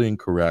factually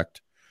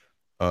incorrect,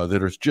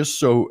 that are just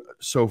so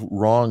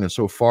wrong and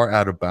so far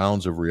out of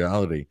bounds of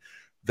reality.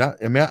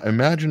 That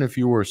imagine if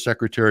you were a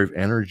Secretary of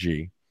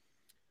Energy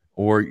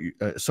or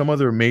some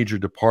other major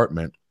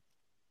department,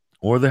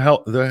 or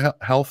the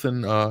health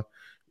and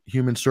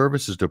human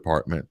services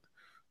department,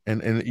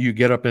 and you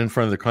get up in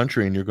front of the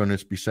country and you're going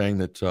to be saying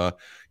that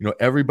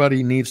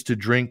everybody needs to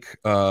drink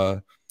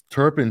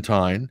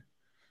turpentine.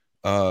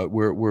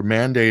 We're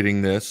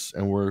mandating this,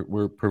 and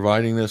we're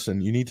providing this,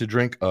 and you need to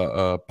drink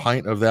a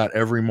pint of that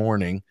every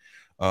morning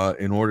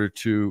in order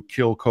to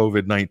kill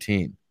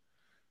COVID-19.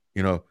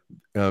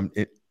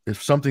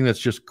 It's something that's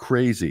just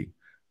crazy.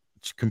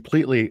 It's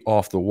completely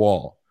off the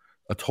wall,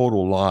 a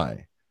total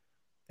lie.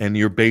 And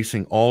you're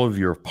basing all of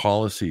your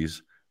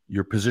policies,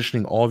 you're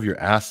positioning all of your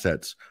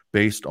assets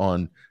based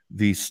on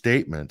these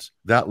statements.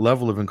 That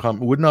level of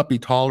incompetence would not be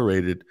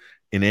tolerated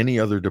in any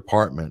other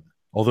department,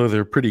 although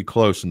they're pretty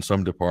close in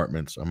some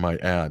departments, I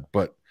might add.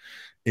 But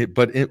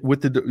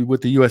with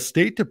the U.S.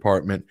 State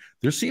Department,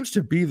 there seems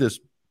to be this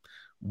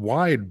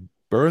wide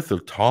berth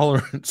of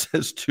tolerance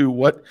as to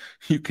what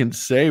you can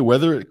say,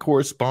 whether it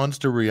corresponds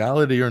to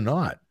reality or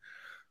not.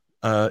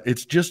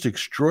 It's just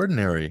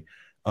extraordinary.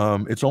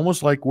 It's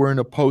almost like we're in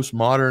a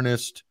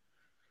postmodernist.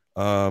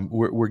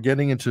 We're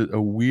getting into a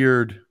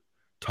weird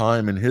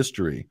time in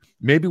history.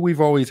 Maybe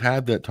we've always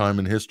had that time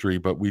in history,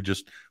 but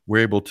we're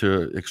able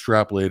to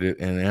extrapolate it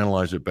and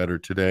analyze it better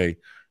today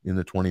in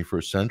the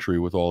 21st century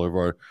with all of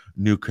our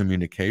new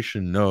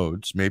communication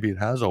nodes. Maybe it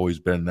has always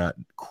been that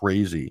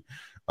crazy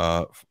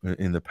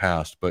in the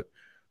past, but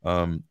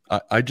the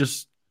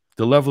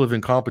level of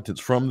incompetence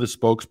from the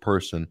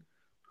spokesperson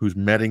who's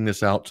meting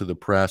this out to the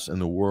press and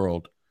the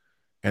world,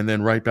 and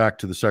then right back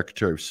to the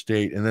Secretary of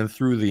State, and then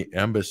through the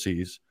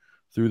embassies,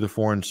 through the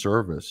Foreign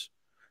Service.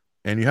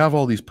 And you have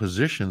all these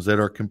positions that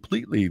are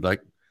completely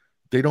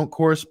they don't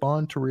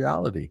correspond to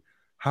reality.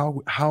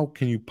 How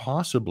can you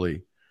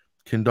possibly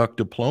conduct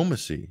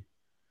diplomacy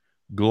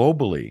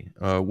globally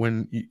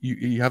when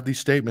you have these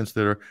statements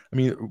that are, I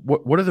mean,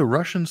 what are the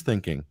Russians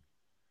thinking?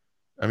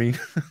 I mean,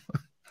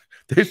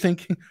 they're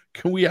thinking,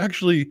 can we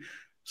actually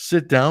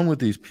sit down with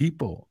these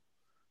people?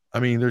 I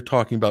mean, they're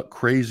talking about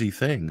crazy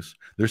things.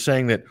 They're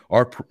saying that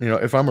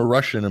if I'm a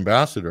Russian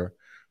ambassador,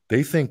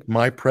 they think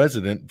my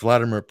president,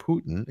 Vladimir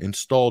Putin,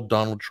 installed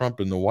Donald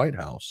Trump in the White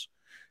House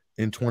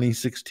in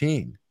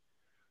 2016.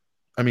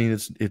 I mean,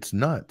 it's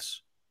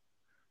nuts.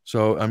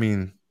 So, I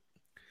mean,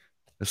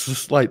 it's a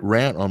slight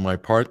rant on my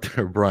part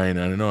there, Brian.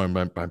 I know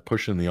I'm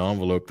pushing the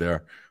envelope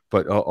there,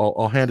 but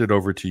I'll hand it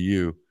over to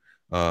you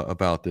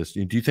about this.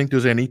 Do you think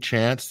there's any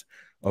chance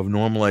of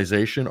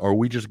normalization? Or are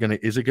we just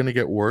is it going to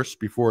get worse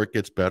before it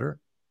gets better?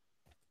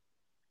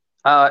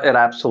 It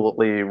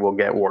absolutely will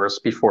get worse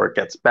before it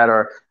gets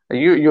better.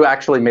 You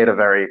actually made a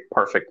very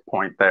perfect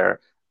point there.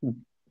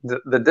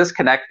 The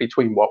disconnect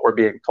between what we're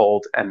being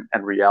told and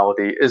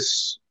reality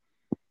is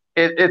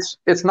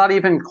it's not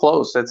even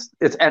close.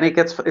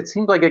 It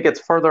seems like it gets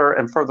further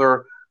and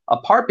further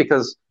apart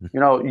because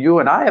you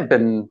and I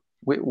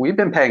we've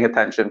been paying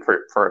attention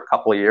for a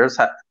couple of years.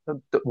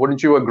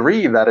 Wouldn't you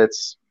agree that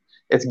it's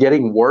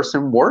getting worse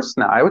and worse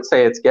now? I would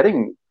say it's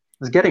getting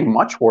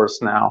much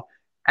worse now.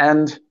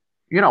 And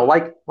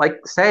like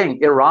saying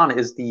Iran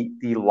is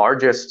the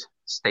largest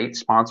state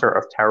sponsor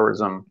of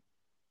terrorism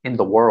in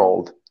the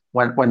world,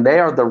 when they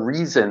are the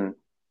reason,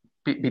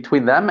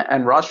 between them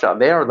and Russia,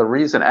 they are the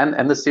reason,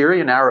 and the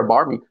Syrian Arab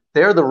Army,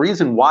 they're the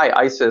reason why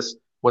ISIS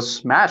was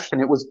smashed.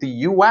 And it was the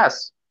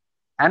US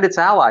and its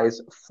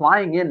allies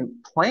flying in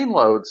plane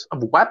loads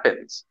of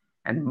weapons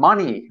and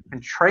money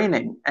and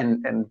training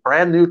and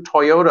brand new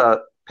Toyota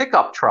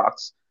pickup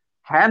trucks,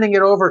 handing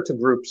it over to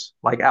groups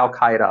like Al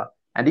Qaeda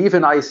and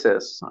even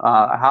ISIS.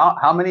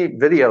 How many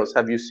videos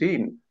have you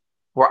seen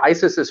where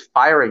ISIS is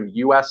firing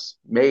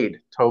US-made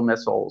tow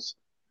missiles?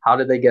 How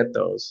did they get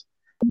those?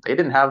 They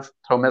didn't have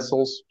tow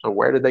missiles, so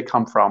where did they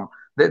come from?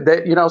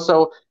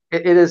 So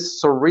it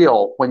is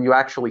surreal when you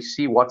actually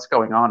see what's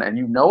going on and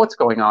you know what's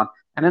going on.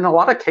 And in a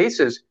lot of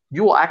cases,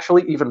 you will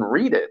actually even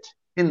read it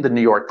in the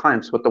New York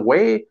Times. But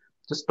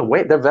just the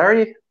way they're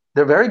very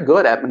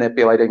good at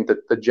manipulating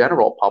the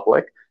general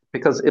public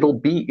because it'll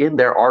be in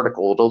their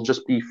article. It'll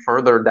just be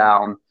further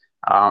down.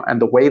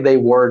 And the way they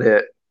word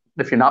it,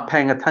 if you're not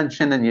paying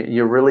attention and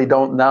you really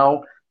don't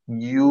know,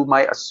 you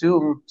might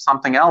assume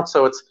something else.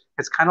 So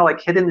it's kind of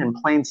like hidden in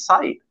plain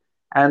sight.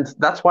 And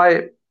that's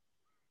why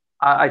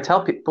I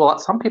tell people, well,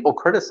 some people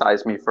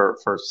criticize me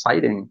for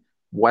citing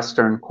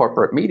Western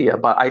corporate media,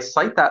 but I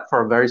cite that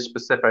for a very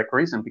specific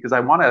reason because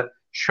I want to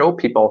show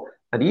people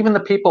that even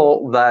the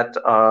people that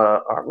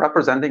are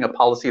representing a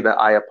policy that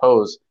I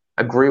oppose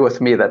agree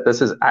with me that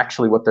this is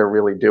actually what they're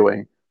really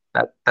doing.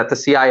 That the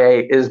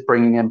CIA is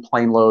bringing in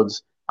plane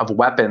loads of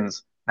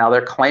weapons. Now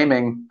they're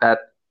claiming that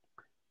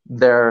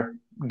they're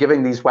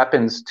giving these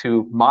weapons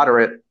to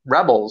moderate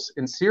rebels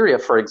in Syria,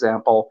 for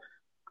example.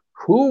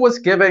 Who was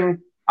giving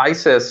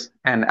ISIS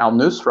and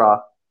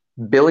al-Nusra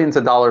billions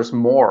of dollars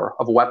more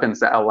of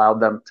weapons that allowed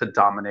them to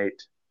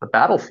dominate the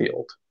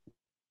battlefield?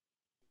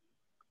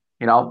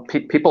 You know,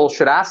 people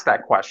should ask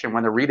that question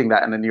when they're reading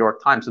that in the New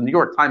York Times. The New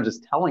York Times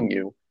is telling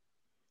you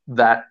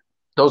that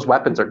those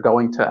weapons are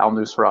going to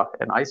al-Nusra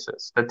and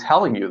ISIS. They're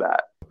telling you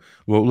that.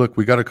 Well, look,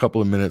 we got a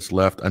couple of minutes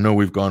left. I know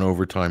we've gone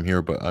over time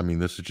here, but I mean,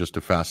 this is just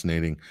a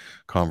fascinating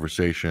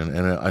conversation,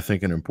 and I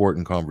think an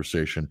important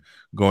conversation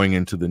going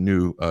into the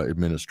new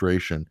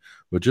administration.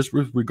 But just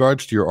with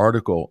regards to your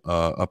article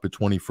up at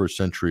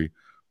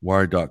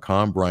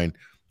 21stcenturywire.com, Brian,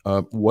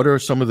 what are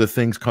some of the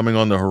things coming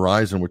on the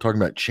horizon? We're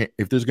talking about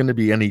if there's going to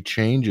be any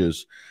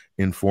changes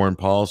in foreign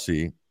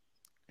policy,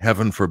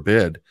 heaven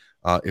forbid,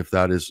 if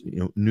that is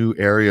new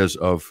areas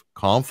of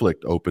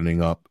conflict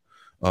opening up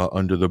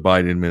under the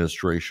Biden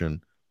administration.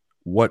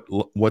 What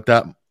will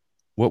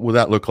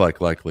that look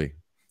like likely,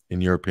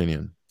 in your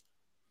opinion?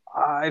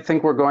 I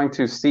think we're going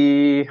to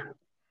see.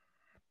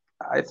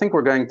 I think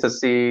we're going to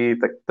see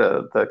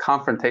the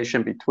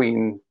confrontation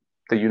between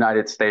the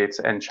United States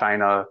and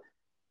China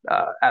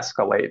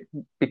escalate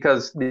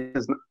because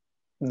the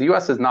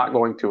U.S. is not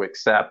going to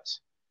accept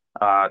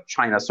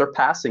China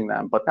surpassing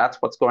them, but that's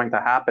what's going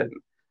to happen.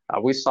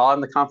 We saw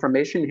in the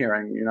confirmation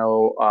hearing,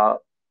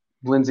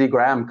 Lindsey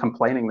Graham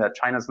complaining that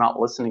China's not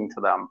listening to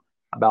them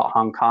about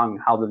Hong Kong,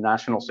 how the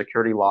national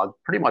security law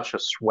pretty much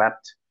has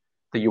swept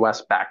the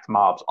US-backed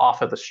mobs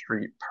off of the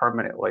street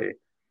permanently.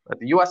 But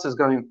the US is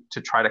going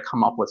to try to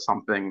come up with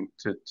something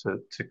to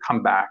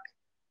come back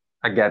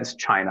against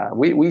China.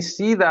 We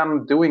see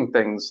them doing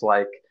things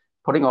like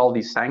putting all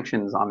these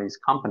sanctions on these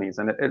companies,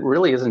 and it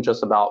really isn't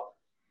just about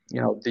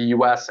the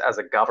US as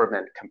a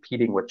government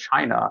competing with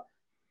China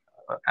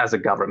as a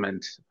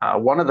government.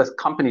 One of the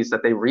companies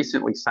that they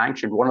recently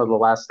sanctioned, one of the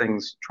last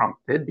things Trump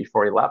did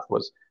before he left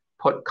was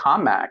put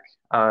COMAC,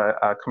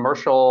 a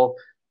commercial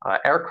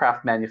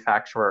aircraft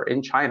manufacturer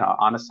in China,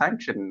 on a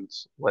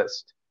sanctions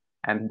list.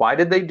 And why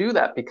did they do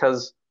that?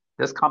 Because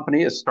this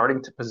company is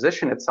starting to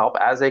position itself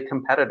as a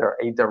competitor,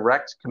 a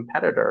direct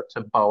competitor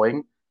to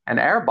Boeing and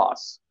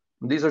Airbus.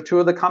 These are two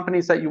of the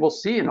companies that you will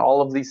see in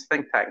all of these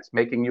think tanks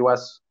making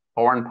US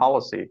foreign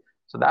policy.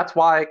 So that's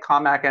why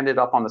COMAC ended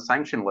up on the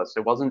sanction list.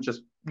 It wasn't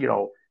just,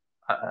 a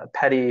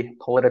petty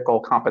political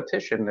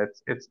competition.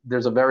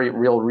 There's a very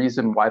real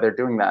reason why they're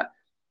doing that.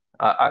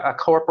 A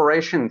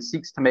corporation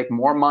seeks to make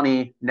more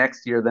money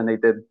next year than they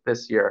did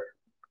this year,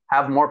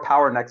 have more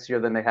power next year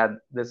than they had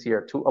this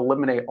year, to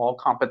eliminate all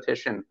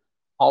competition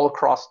all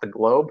across the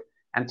globe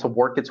and to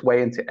work its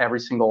way into every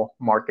single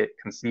market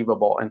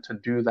conceivable. And to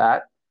do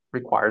that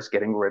requires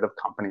getting rid of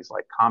companies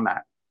like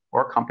COMAC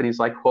or companies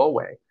like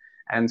Huawei.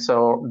 And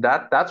so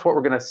that's what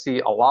we're going to see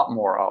a lot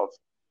more of.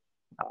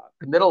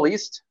 The Middle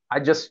East, I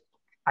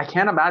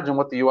can't imagine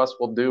what the U.S.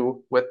 will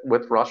do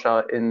with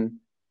Russia in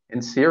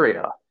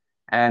Syria.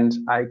 And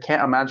I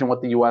can't imagine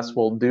what the U.S.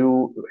 will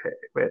do.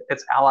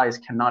 Its allies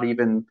cannot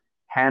even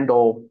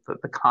handle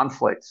the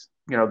conflicts,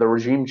 the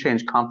regime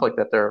change conflict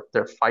that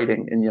they're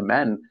fighting in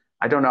Yemen.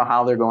 I don't know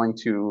how they're going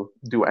to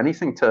do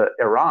anything to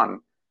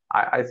Iran.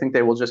 I think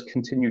they will just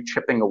continue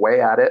chipping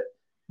away at it,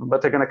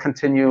 but they're going to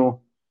continue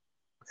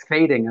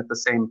fading at the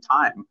same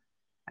time.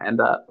 And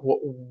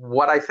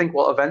what I think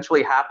will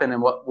eventually happen,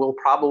 and what we'll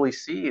probably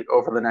see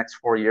over the next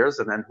 4 years,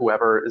 and then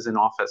whoever is in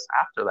office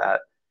after that,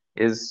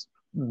 is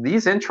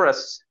these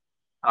interests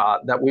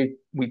that we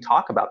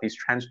talk about, these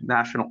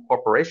transnational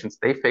corporations,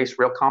 they face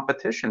real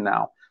competition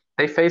now.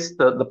 They face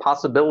the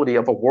possibility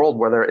of a world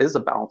where there is a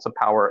balance of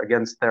power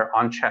against their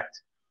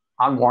unchecked,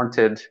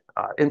 unwarranted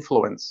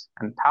influence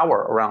and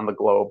power around the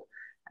globe.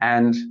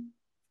 And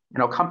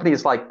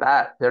companies like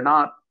that, they're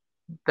not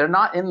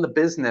in the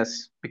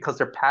business because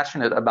they're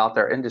passionate about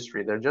their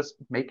industry. They're just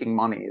making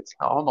money. It's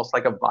almost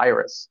like a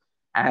virus.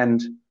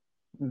 And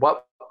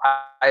what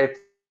I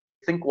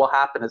think will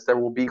happen is there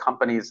will be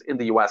companies in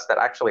the US that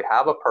actually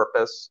have a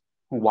purpose,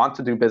 who want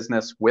to do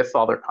business with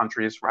other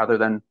countries rather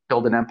than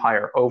build an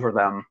empire over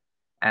them.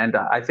 And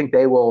I think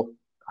they will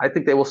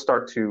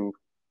start to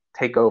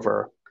take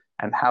over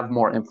and have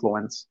more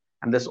influence.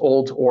 and this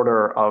old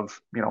order of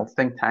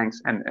think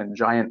tanks and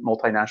giant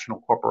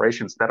multinational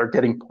corporations that are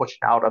getting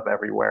pushed out of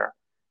everywhere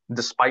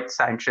despite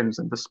sanctions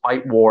and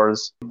despite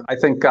wars. I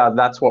think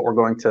that's what we're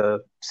going to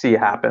see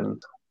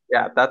happen.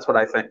 Yeah, that's what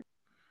I think.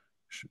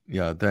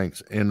 Yeah,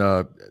 thanks. And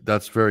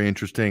that's very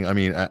interesting. I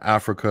mean,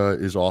 Africa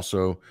is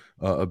also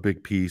a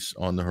big piece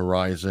on the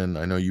horizon.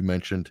 I know you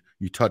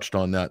touched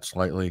on that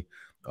slightly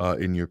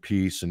in your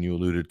piece, and you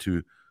alluded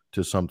to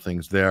some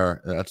things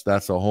there.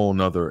 That's a whole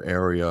nother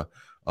area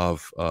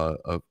of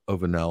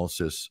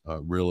analysis,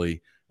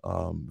 really,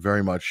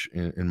 very much,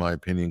 in my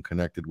opinion,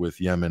 connected with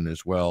Yemen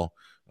as well,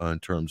 in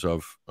terms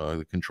of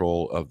the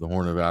control of the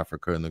Horn of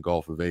Africa and the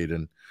Gulf of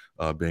Aden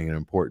being an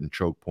important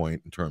choke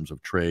point in terms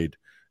of trade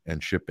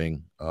and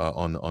shipping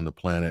on the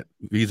planet,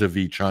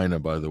 vis-a-vis China,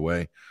 by the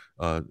way.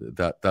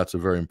 That's a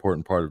very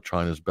important part of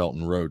China's Belt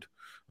and Road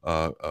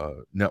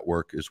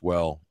network as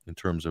well, in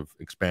terms of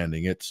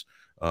expanding its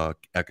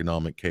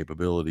economic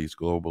capabilities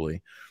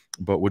globally.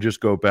 But we'll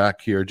just go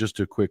back here, just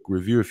a quick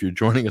review. If you're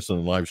joining us on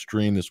the live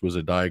stream, this was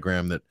a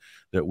diagram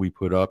that we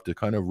put up to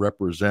kind of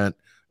represent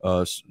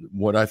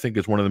what I think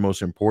is one of the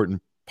most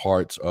important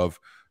parts of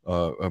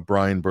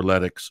Brian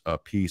Berletic's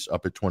piece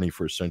up at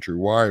 21st Century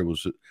Wire,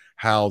 was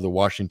how the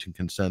Washington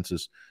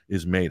consensus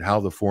is made, how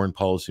the foreign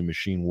policy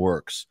machine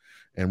works,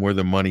 and where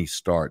the money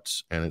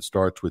starts. And it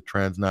starts with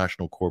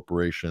transnational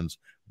corporations,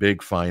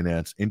 big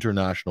finance,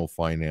 international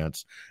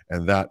finance,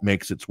 and that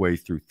makes its way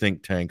through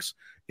think tanks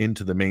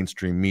into the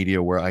mainstream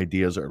media, where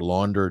ideas are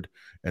laundered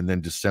and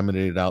then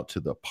disseminated out to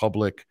the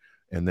public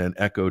and then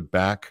echoed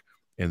back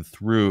and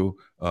through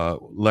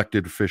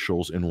elected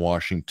officials in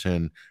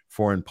Washington.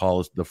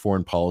 The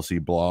foreign policy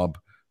blob,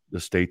 the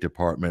State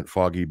Department,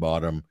 foggy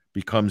bottom,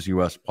 becomes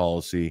U.S.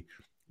 policy.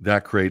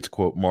 That creates,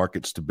 quote,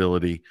 market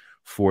stability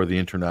for the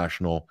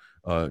international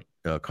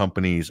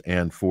companies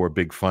and for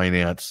big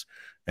finance.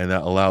 And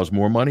that allows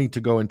more money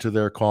to go into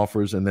their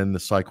coffers. And then the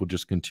cycle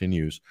just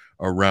continues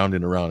around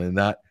and around. And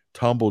that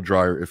tumble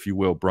dryer, if you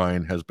will,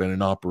 Brian, has been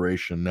in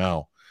operation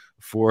now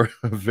for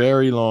a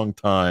very long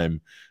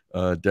time,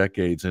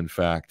 decades, in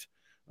fact.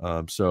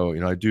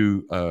 So, I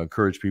do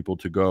encourage people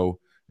to go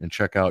and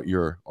check out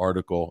your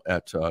article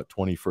at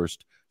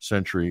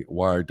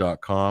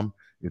 21stcenturywire.com.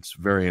 It's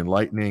very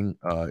enlightening.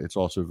 It's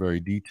also very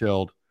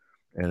detailed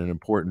and an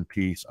important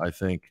piece, I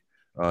think,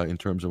 in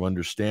terms of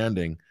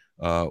understanding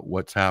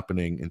what's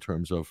happening in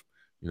terms of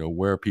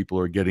where people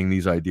are getting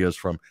these ideas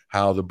from,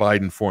 how the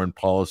Biden foreign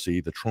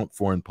policy, the Trump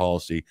foreign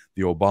policy,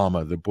 the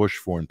Obama, the Bush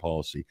foreign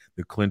policy,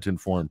 the Clinton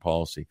foreign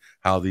policy,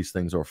 how these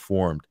things are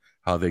formed,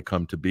 how they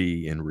come to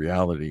be in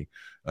reality.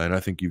 And I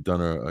think you've done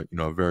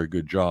a very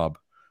good job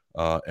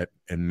at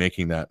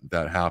making that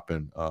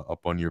happen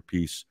up on your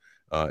piece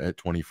at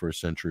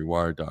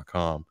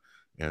 21stcenturywire.com.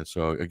 And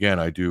so, again,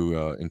 I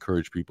do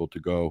encourage people to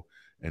go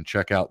and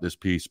check out this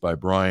piece by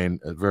Brian,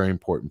 a very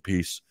important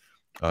piece.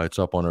 It's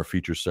up on our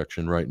feature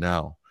section right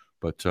now.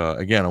 But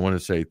again, I want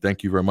to say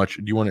thank you very much.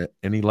 Do you want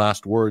any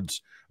last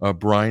words,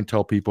 Brian?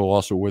 Tell people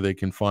also where they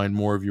can find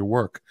more of your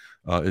work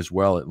as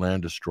well at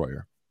Land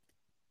Destroyer.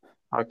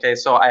 Okay,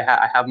 so I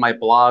have my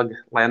blog,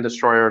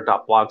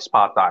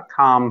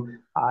 landdestroyer.blogspot.com.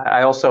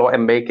 I also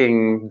am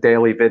making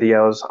daily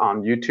videos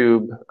on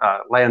YouTube,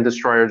 Land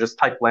Destroyer. Just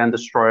type Land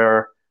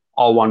Destroyer,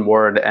 all one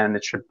word, and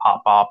it should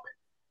pop up.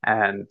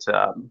 And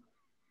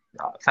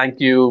thank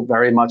you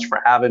very much for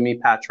having me,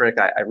 Patrick.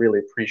 I really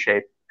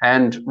appreciate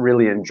and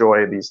really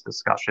enjoy these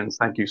discussions.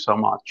 Thank you so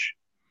much.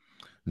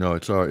 No,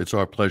 it's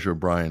our pleasure,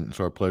 Brian. It's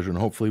our pleasure, and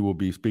hopefully we'll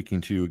be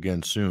speaking to you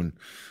again soon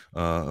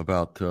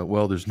about.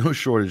 Well, there's no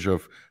shortage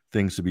of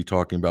things to be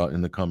talking about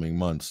in the coming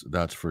months,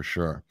 that's for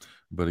sure.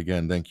 But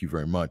again, thank you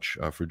very much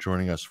for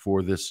joining us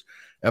for this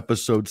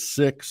episode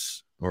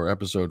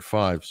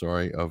 5,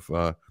 sorry,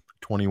 of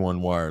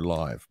 21 Wire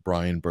Live.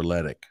 Brian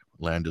Berletic,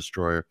 Land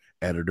Destroyer,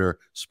 editor,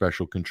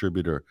 special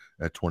contributor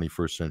at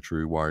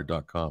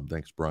 21stcenturywire.com.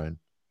 Thanks, Brian.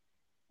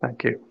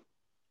 Thank you.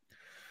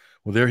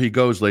 Well, there he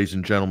goes, ladies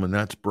and gentlemen.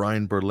 That's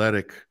Brian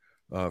Berletic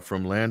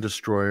from Land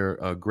Destroyer.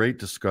 A great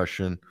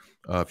discussion.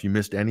 If you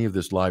missed any of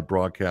this live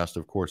broadcast,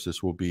 of course,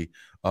 this will be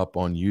up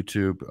on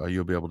YouTube.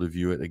 You'll be able to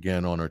view it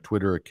again on our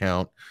Twitter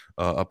account,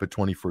 up at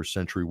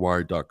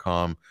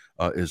 21stcenturywire.com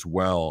as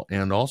well.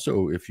 And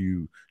also, if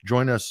you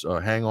join us,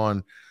 hang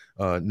on.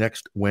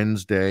 Next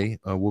Wednesday,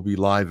 we'll be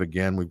live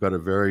again. We've got a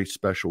very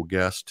special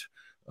guest,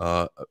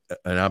 an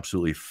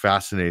absolutely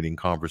fascinating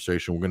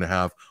conversation we're going to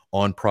have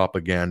on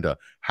propaganda,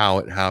 how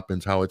it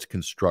happens, how it's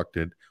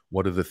constructed,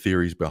 what are the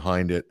theories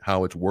behind it,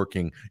 how it's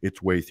working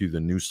its way through the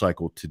news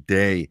cycle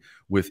today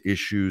with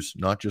issues,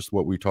 not just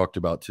what we talked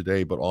about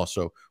today, but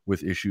also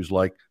with issues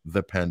like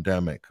the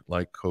pandemic,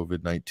 like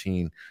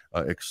COVID-19,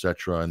 et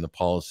cetera, and the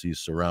policies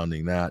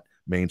surrounding that.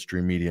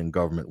 Mainstream media and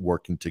government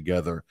working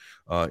together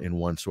in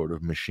one sort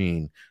of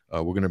machine.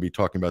 We're going to be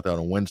talking about that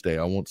on Wednesday.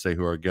 I won't say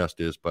who our guest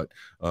is, but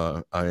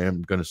I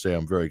am going to say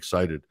I'm very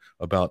excited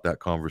about that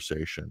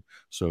conversation.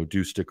 So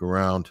do stick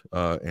around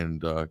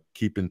and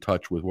keep in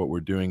touch with what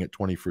we're doing at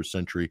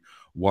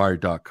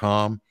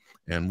 21stcenturywire.com.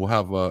 And we'll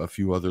have a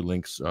few other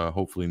links,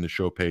 hopefully in the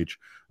show page,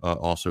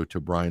 also to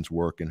Brian's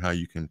work and how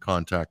you can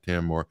contact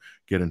him or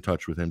get in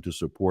touch with him to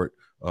support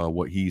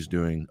what he's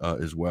doing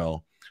as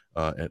well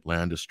at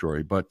Land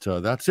Destroy. But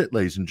that's it,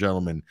 ladies and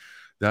gentlemen.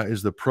 That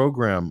is the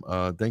program.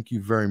 Thank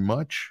you very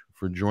much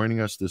for joining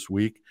us this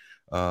week.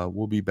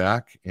 We'll be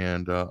back.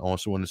 And I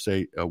also want to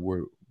say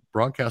we're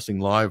broadcasting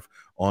live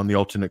on the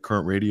Alternate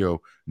Current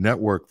Radio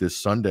Network this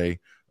Sunday,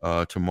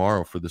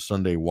 tomorrow for the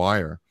Sunday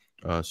Wire.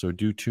 So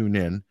do tune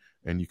in,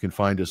 and you can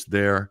find us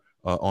there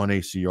on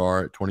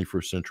ACR at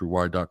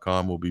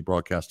 21stcenturywire.com. We'll be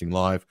broadcasting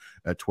live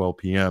at 12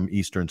 p.m.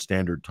 Eastern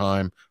Standard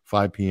Time,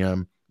 5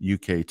 p.m.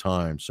 UK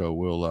time. So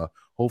we'll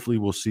hopefully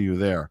we'll see you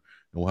there,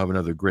 and we'll have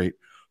another great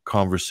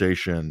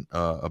conversation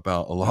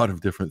about a lot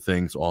of different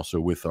things, also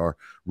with our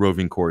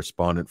roving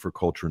correspondent for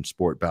culture and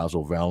sport,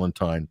 Basil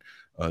Valentine,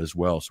 as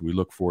well. So we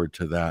look forward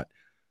to that.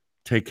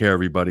 Take care,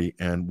 everybody,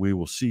 and we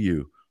will see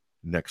you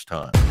next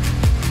time.